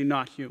distinctly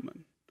not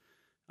human,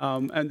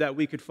 and that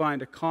we could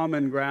find a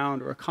common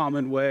ground or a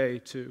common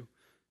way to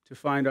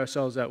find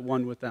ourselves at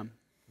one with them.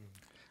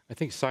 I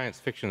think science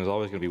fiction is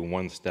always going to be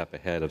one step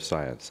ahead of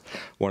science.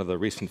 One of the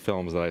recent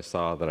films that I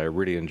saw that I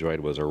really enjoyed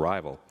was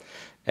Arrival.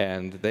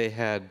 And they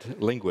had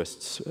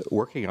linguists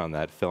working on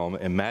that film,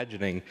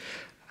 imagining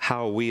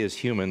how we as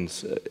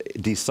humans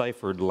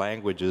deciphered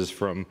languages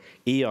from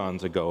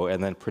eons ago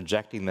and then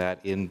projecting that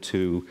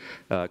into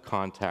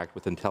contact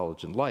with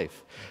intelligent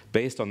life,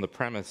 based on the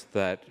premise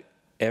that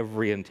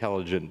every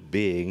intelligent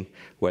being,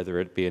 whether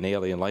it be an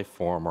alien life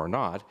form or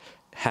not,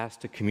 has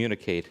to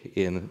communicate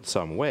in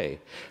some way,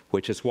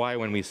 which is why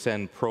when we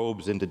send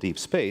probes into deep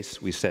space,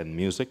 we send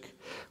music,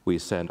 we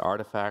send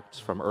artifacts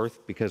from Earth,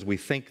 because we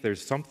think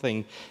there's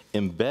something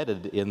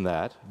embedded in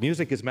that.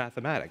 Music is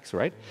mathematics,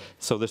 right?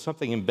 So there's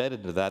something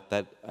embedded in that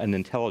that an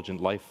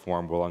intelligent life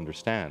form will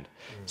understand.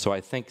 So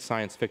I think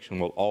science fiction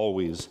will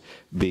always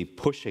be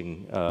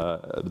pushing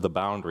the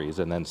boundaries,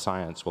 and then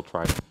science will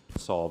try to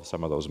solve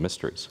some of those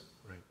mysteries.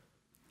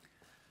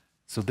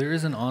 So there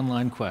is an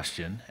online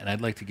question, and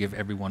I'd like to give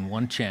everyone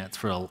one chance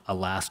for a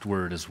last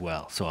word as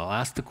well. So I'll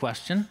ask the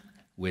question,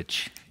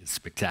 which is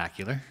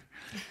spectacular,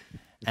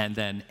 and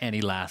then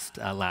any last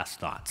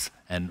thoughts.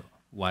 And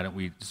why don't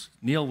we,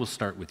 Neil, we'll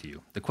start with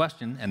you. The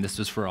question, and this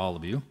is for all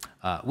of you,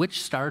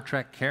 which Star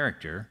Trek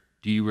character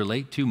do you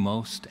relate to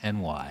most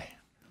and why?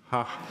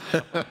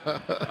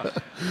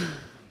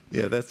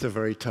 Yeah, that's a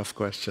very tough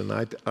question.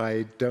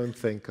 I don't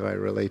think I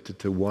related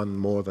to one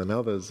more than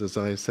others. As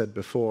I said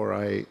before,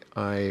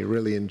 I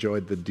really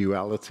enjoyed the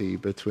duality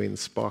between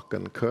Spock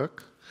and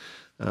Kirk,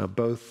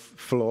 both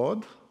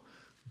flawed,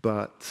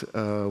 but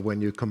when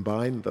you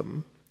combine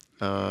them,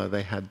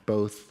 they had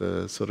both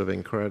the sort of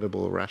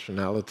incredible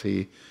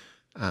rationality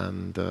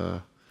and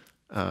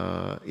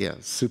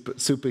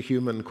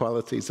superhuman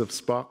qualities of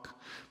Spock,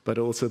 but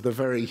also the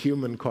very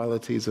human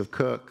qualities of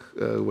Kirk,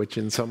 which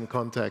in some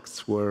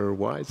contexts were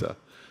wiser.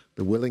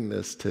 The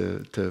willingness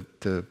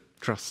to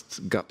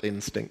trust gut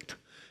instinct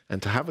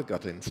and to have a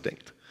gut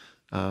instinct.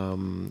 So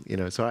I'm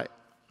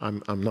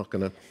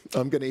going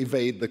to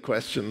evade the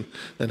question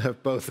and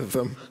have both of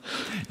them.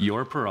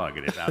 Your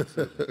prerogative,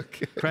 absolutely.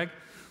 Okay. Craig?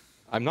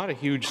 I'm not a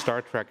huge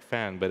Star Trek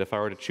fan, but if I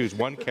were to choose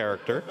one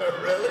character,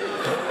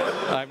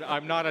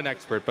 I'm not an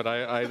expert, but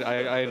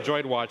I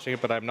enjoyed watching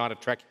it, but I'm not a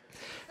Trekkie.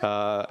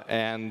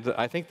 And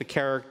I think the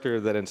character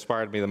that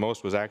inspired me the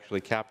most was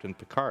actually Captain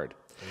Picard,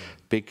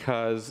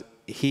 because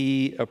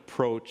he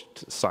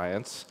approached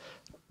science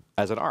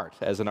as an art,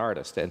 as an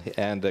artist,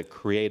 and a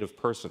creative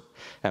person.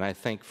 And I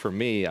think for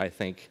me,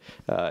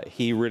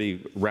 he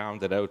really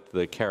rounded out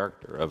the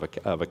character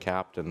of a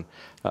captain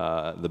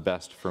the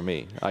best for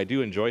me. I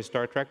do enjoy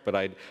Star Trek, but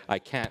I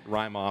can't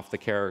rhyme off the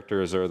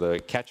characters or the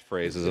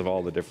catchphrases of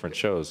all the different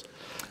shows.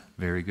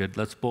 Very good.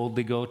 Let's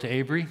boldly go to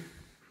Avery.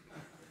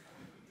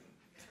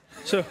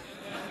 So,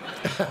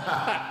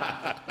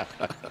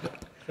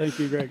 thank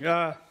you, Greg.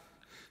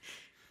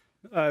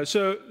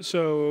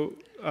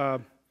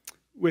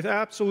 With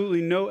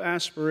absolutely no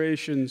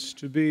aspirations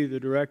to be the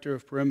director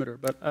of Perimeter,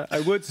 but I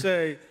would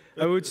say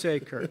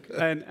Kirk,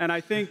 and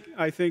I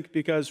think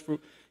because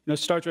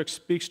Star Trek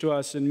speaks to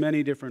us in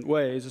many different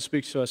ways. It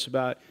speaks to us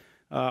about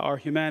our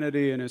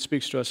humanity, and it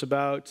speaks to us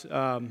about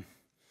a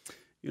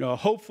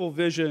hopeful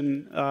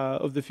vision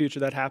of the future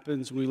that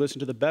happens when we listen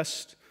to the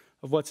best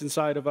of what's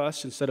inside of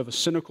us instead of a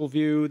cynical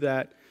view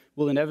that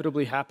will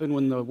inevitably happen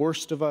when the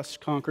worst of us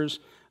conquers.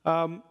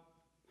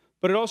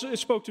 But it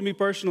spoke to me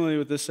personally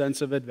with this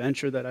sense of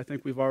adventure that I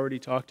think we've already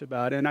talked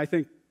about. And I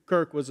think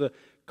Kirk was a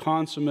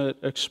consummate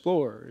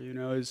explorer.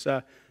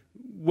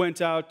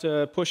 Went out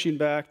pushing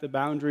back the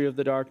boundary of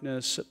the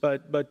darkness,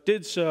 but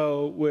did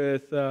so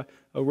with a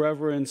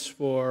reverence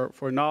for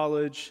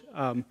knowledge,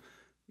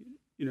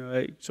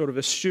 sort of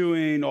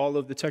eschewing all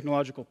of the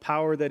technological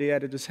power that he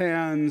had at his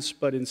hands,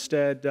 but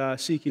instead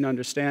seeking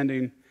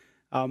understanding.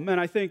 And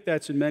I think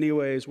that's in many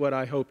ways what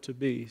I hope to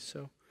be.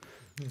 So.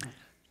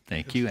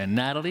 Thank you. And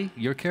Natalie,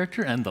 your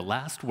character and the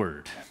last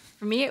word.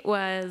 For me, it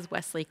was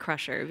Wesley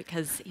Crusher,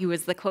 because he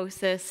was the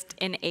closest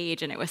in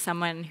age, and it was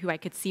someone who I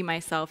could see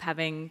myself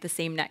having the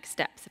same next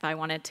steps. If I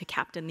wanted to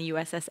captain the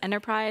USS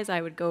Enterprise,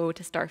 I would go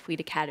to Starfleet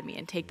Academy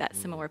and take that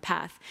similar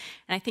path.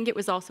 And I think it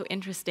was also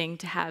interesting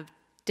to have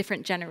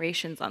different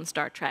generations on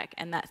Star Trek,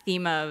 and that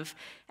theme of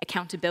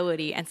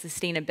accountability and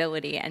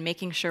sustainability and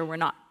making sure we're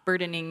not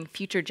burdening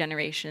future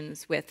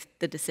generations with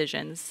the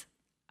decisions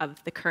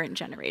of the current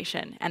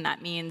generation. And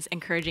that means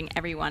encouraging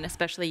everyone,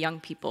 especially young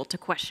people, to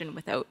question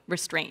without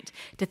restraint,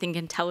 to think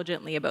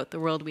intelligently about the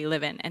world we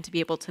live in, and to be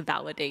able to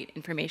validate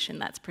information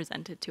that's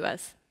presented to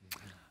us.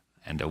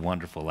 And a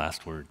wonderful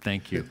last word.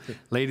 Thank you.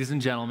 Ladies and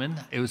gentlemen,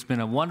 it has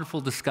been a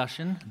wonderful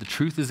discussion. The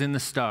Truth is in the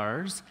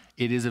Stars.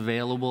 It is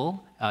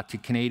available to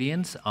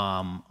Canadians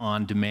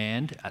on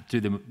demand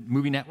through the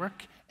Movie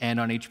Network and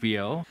on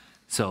HBO.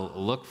 So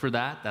look for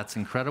that. That's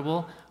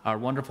incredible. Our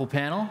wonderful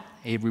panel,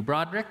 Avery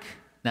Broderick,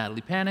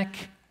 Natalie Panek,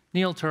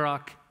 Neil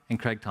Turok, and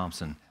Craig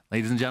Thompson.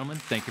 Ladies and gentlemen,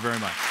 thank you very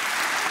much.